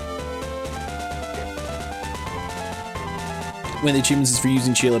 When the achievements is for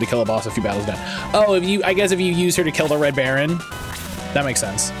using Sheila to kill a boss a few battles down. Oh, I guess if you use her to kill the Red Baron, that makes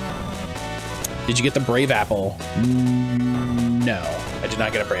sense. Did you get the Brave Apple? No, I did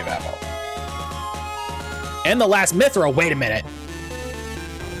not get a Brave Apple. And the last Mithril, wait a minute.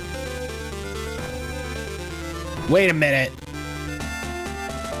 Wait a minute.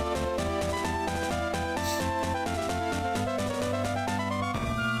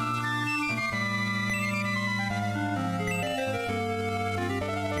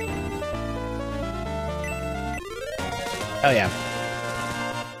 Oh yeah.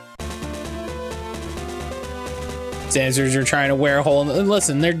 Dancers are trying to wear a hole. And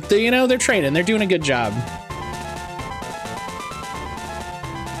listen, they're training. They're doing a good job.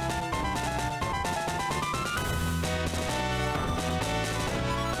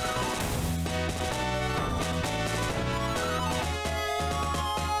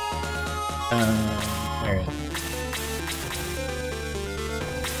 Where?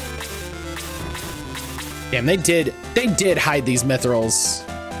 Damn, they did hide these mithrils.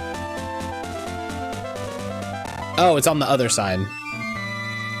 Oh, it's on the other side.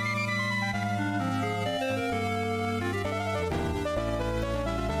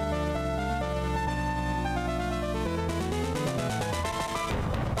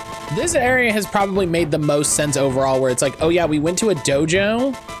 This area has probably made the most sense overall, where it's like, oh yeah, we went to a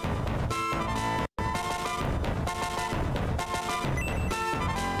dojo.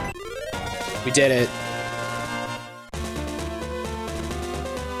 We did it.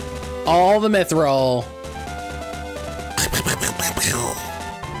 All the mithril.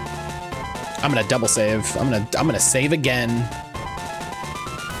 I'm gonna double save. I'm gonna save again.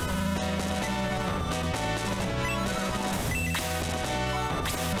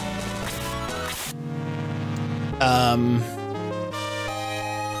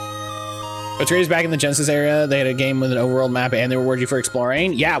 What's great is back in the Genesis area, they had a game with an overworld map and they reward you for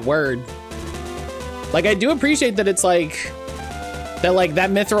exploring. Yeah, word. Like, I do appreciate that it's like that, like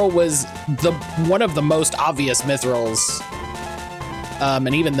that mithril was one of the most obvious mithrils.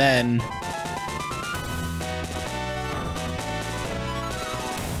 And even then,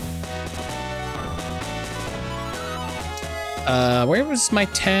 Where was my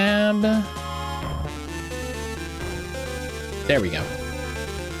tab? There we go.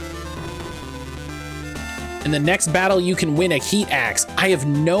 In the next battle, you can win a heat axe. I have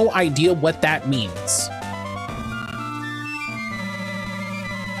no idea what that means.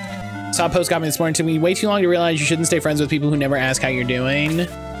 Saw a post got me this morning. Took me way too long to realize you shouldn't stay friends with people who never ask how you're doing.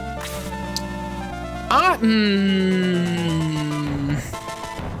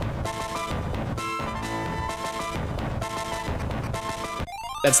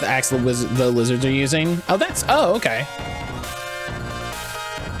 That's the axe the lizards are using. Oh, okay.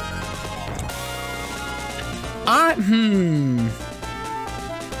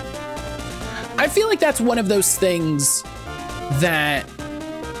 I feel like that's one of those things that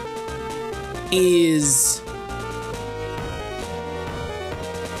is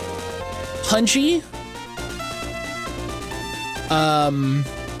punchy.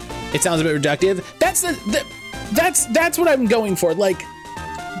 It sounds a bit reductive. That's what I'm going for. Like,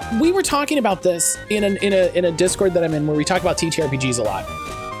 we were talking about this in a Discord that I'm in where we talk about TTRPGs a lot.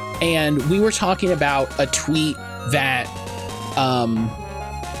 And we were talking about a tweet that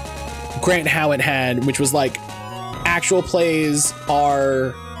Grant Howitt had, which was like, actual plays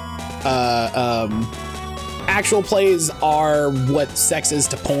are what sex is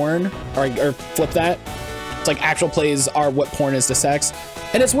to porn, or flip that. It's like actual plays are what porn is to sex.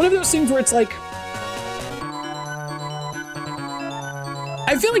 And it's one of those things where it's like,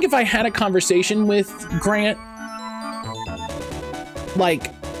 I feel like if I had a conversation with Grant,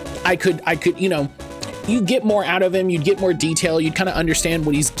 like I could, you know, you'd get more out of him, you'd get more detail, you'd kind of understand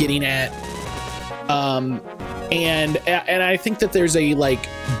what he's getting at. And I think that there's a like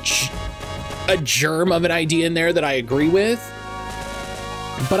a germ of an idea in there that I agree with.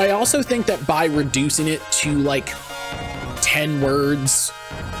 But I also think that by reducing it to like 10 words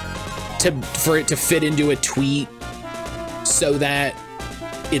for it to fit into a tweet so that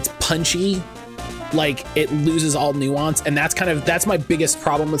it's punchy, like it loses all nuance. And that's my biggest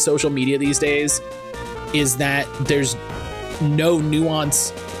problem with social media these days, is that there's no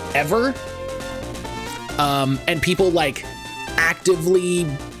nuance ever. And people like actively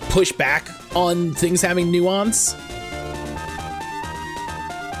push back on things having nuance.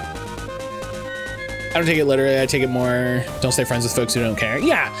 I don't take it literally. I take it more, don't stay friends with folks who don't care.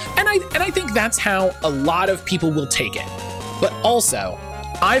 Yeah, and I think that's how a lot of people will take it. But also,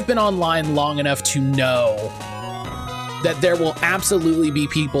 I've been online long enough to know that there will absolutely be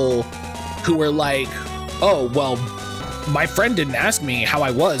people who are like, oh, well, my friend didn't ask me how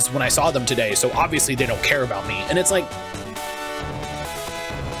I was when I saw them today, so obviously they don't care about me. And it's like,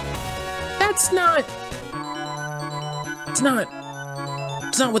 it's not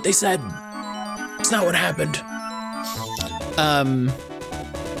what they said. It's not what happened.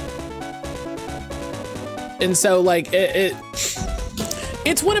 And so like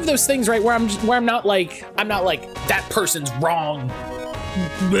it's one of those things, right, where I'm not like that person's wrong.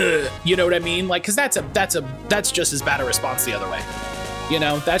 You know what I mean? Like, cause that's just as bad a response the other way. You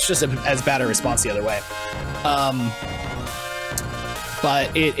know, that's just as bad a response the other way.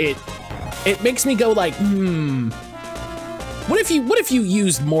 But it makes me go like, what if you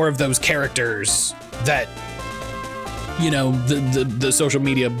used more of those characters that, you know, the social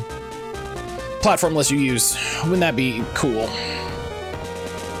media platform lets you use? Wouldn't that be cool?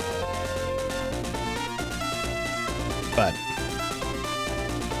 But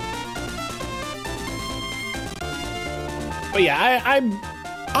yeah,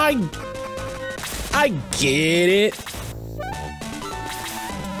 I get it.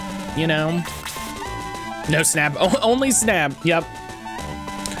 You know, no snap, only snap. Yep.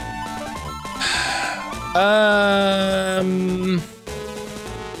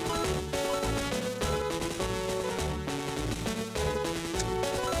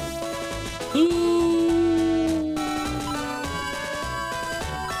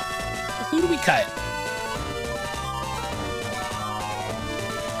 Who do we cut?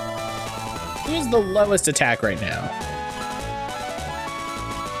 Who's the lowest attack right now?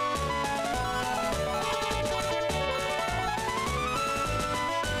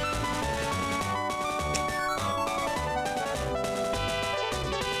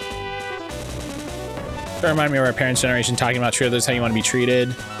 That remind me of our parents' generation talking about treat others how you want to be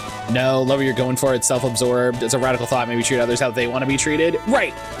treated. No, love what you're going for. It's self-absorbed. It's a radical thought. Maybe treat others how they want to be treated.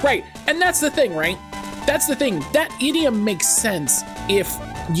 Right. And that's the thing, right? That's the thing. That idiom makes sense if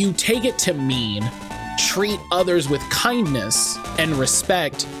you take it to mean treat others with kindness and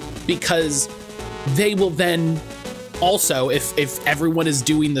respect, because they will then also, if everyone is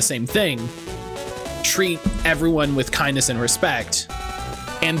doing the same thing, treat everyone with kindness and respect.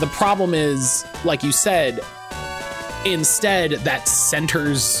 And the problem is, like you said, Instead, that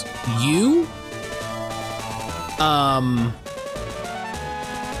centers you.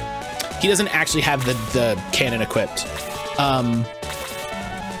 He doesn't actually have the cannon equipped.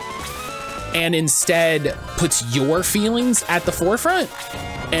 And instead puts your feelings at the forefront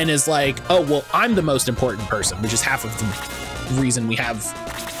and is like, oh, well, I'm the most important person, which is half of the reason we have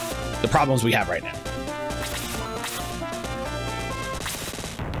the problems we have right now.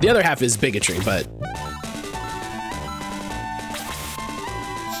 The other half is bigotry, but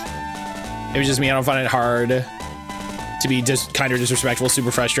it was just me. I don't find it hard to be just kind of disrespectful,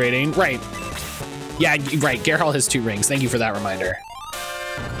 super frustrating. Right. Yeah, right. Gerhal has 2 rings. Thank you for that reminder.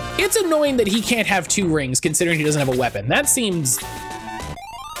 It's annoying that he can't have 2 rings considering he doesn't have a weapon. That seems...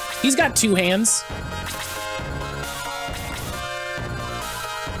 He's got 2 hands.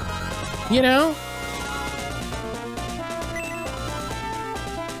 You know?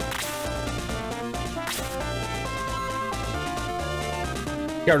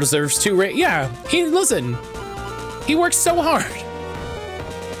 Gerhal deserves 2 rings. Yeah, listen. He works so hard.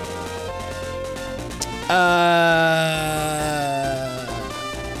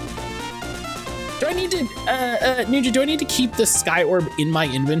 Do I need to, Ninja, do I need to keep the sky orb in my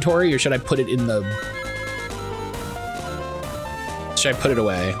inventory or should I put it in the... Should I put it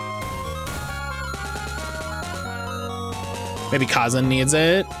away? Maybe Kazan needs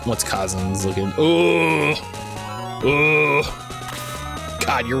it? What's Kazan's looking? Oh,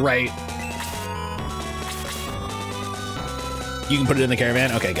 God, you're right. You can put it in the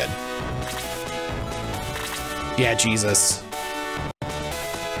caravan? Okay, good. Yeah, Jesus.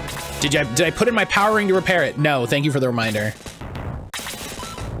 Did I put in my power ring to repair it? No, thank you for the reminder.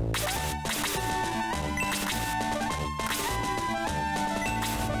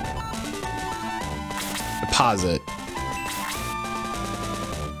 Deposit.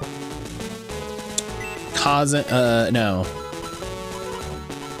 Kazan, no.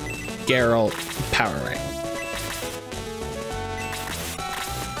 Geralt, power ring.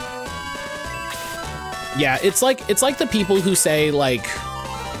 Yeah, it's like the people who say like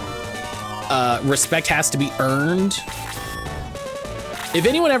respect has to be earned. If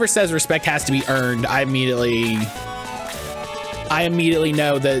anyone ever says respect has to be earned, I immediately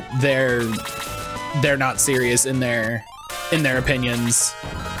know that they're not serious in their opinions.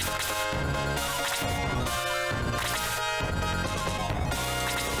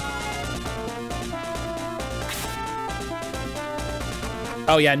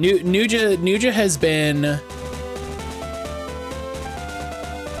 Oh yeah, Nuja has been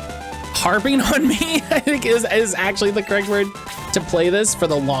harping on me, I think is actually the correct word to play this for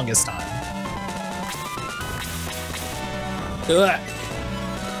the longest time. Ugh.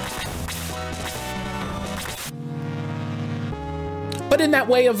 But in that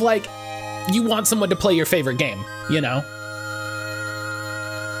way of like, you want someone to play your favorite game, you know?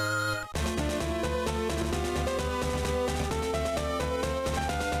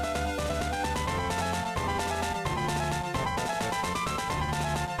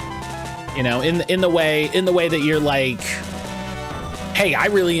 You know, in the way that you're like, hey, I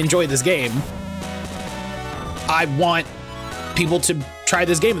really enjoy this game. I want people to try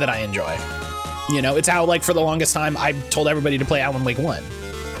this game that I enjoy. You know, it's how like for the longest time I told everybody to play Alan Wake 1.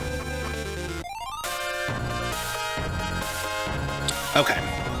 Okay.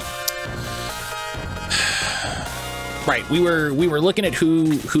 Right, we were looking at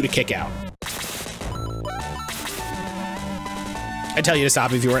who to kick out. I tell you to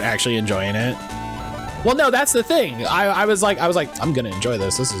stop if you weren't actually enjoying it. Well, no, that's the thing. I was like, I'm gonna enjoy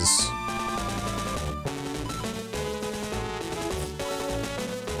this. This is...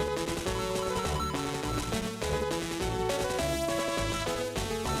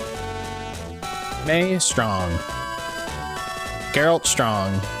 May, strong. Geralt,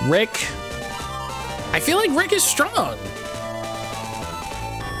 strong. Rick. I feel like Rick is strong.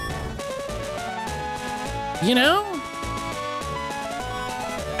 You know?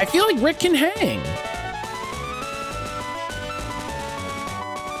 I feel like Rick can hang.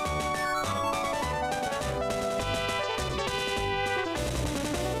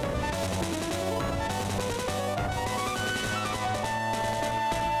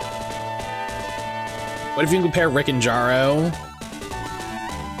 What if you compare Rick and Jaro?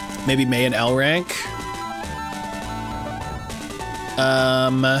 Maybe May and Elric?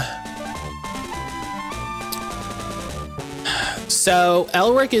 So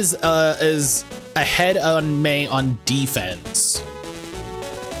Elric is ahead on May on defense.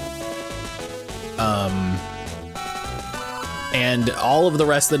 And all of the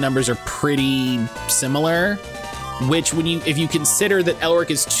rest of the numbers are pretty similar, which if you consider that Elric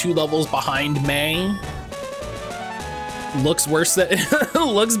is 2 levels behind May, looks worse than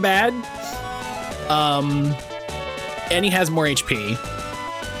looks bad. And he has more HP.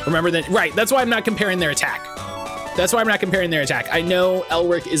 Remember that, right? That's why I'm not comparing their attack. That's why I'm not comparing their attack. I know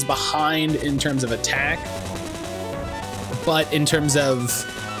Elric is behind in terms of attack, but in terms of,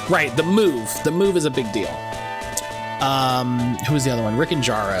 right, the move is a big deal. Who was the other one? Rick and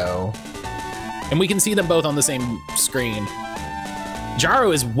Jaro. And we can see them both on the same screen.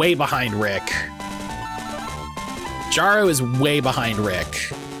 Jaro is way behind Rick. Jaro is way behind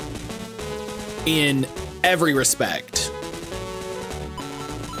Rick in every respect.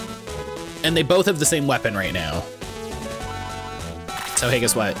 And they both have the same weapon right now. So hey,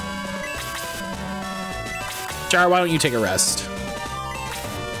 guess what? Jaro, why don't you take a rest?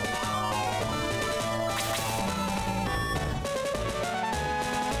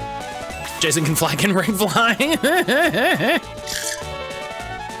 Jason can fly, can Rick fly?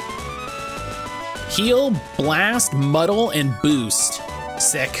 Heal, blast, muddle, and boost.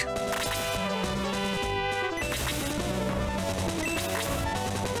 Sick.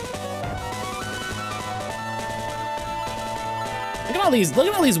 Look at all these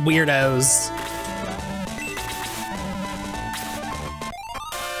weirdos.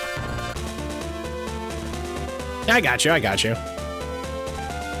 I got you.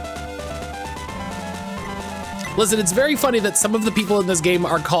 Listen, it's very funny that some of the people in this game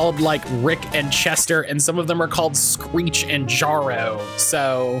are called like Rick and Chester, and some of them are called Screech and Jaro.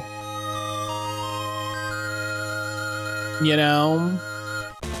 So, you know.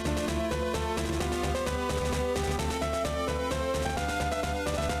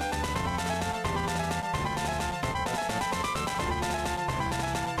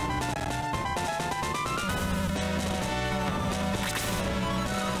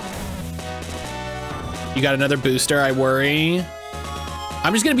 You got another booster, I worry.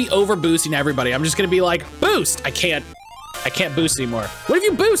 I'm just gonna be over boosting everybody. I'm just gonna be like, boost! I can't boost anymore. What have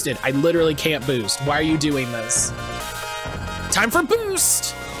you boosted? I literally can't boost. Why are you doing this? Time for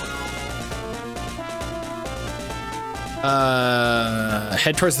boost!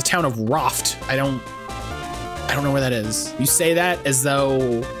 Head towards the town of Roft. I don't know where that is. You say that as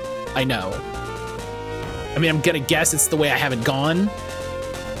though I know. I mean, I'm gonna guess it's the way I haven't gone,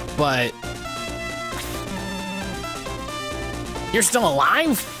 but you're still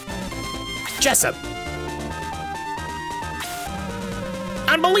alive? Jessup.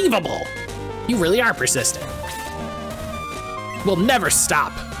 Unbelievable. You really are persistent. We'll never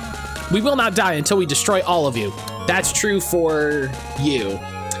stop. We will not die until we destroy all of you. That's true for you.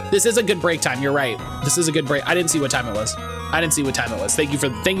 This is a good break time, you're right. This is a good break. I didn't see what time it was. Thank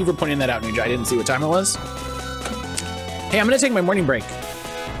you for pointing that out, Ninja. I didn't see what time it was. Hey, I'm gonna take my morning break.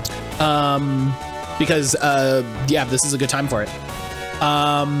 Because, yeah, this is a good time for it.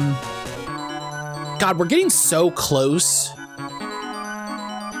 God, we're getting so close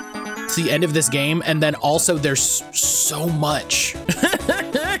to the end of this game, and then also there's so much.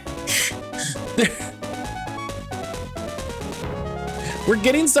 We're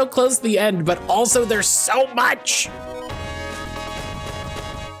getting so close to the end, but also there's so much.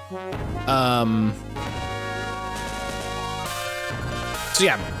 So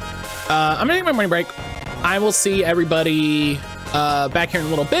yeah. I'm gonna take my morning break. I will see everybody back here in a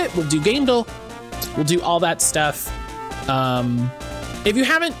little bit. We'll do game duel. We'll do all that stuff. If you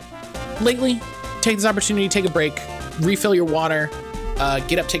haven't lately, take this opportunity, take a break, refill your water,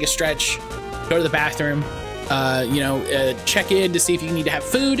 get up, take a stretch, go to the bathroom, check in to see if you need to have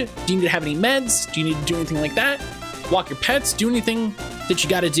food. Do you need to have any meds? Do you need to do anything like that? Walk your pets, do anything that you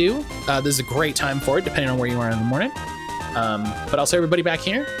gotta do. This is a great time for it, depending on where you are in the morning. But I'll see everybody back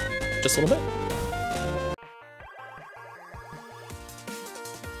here just a little bit.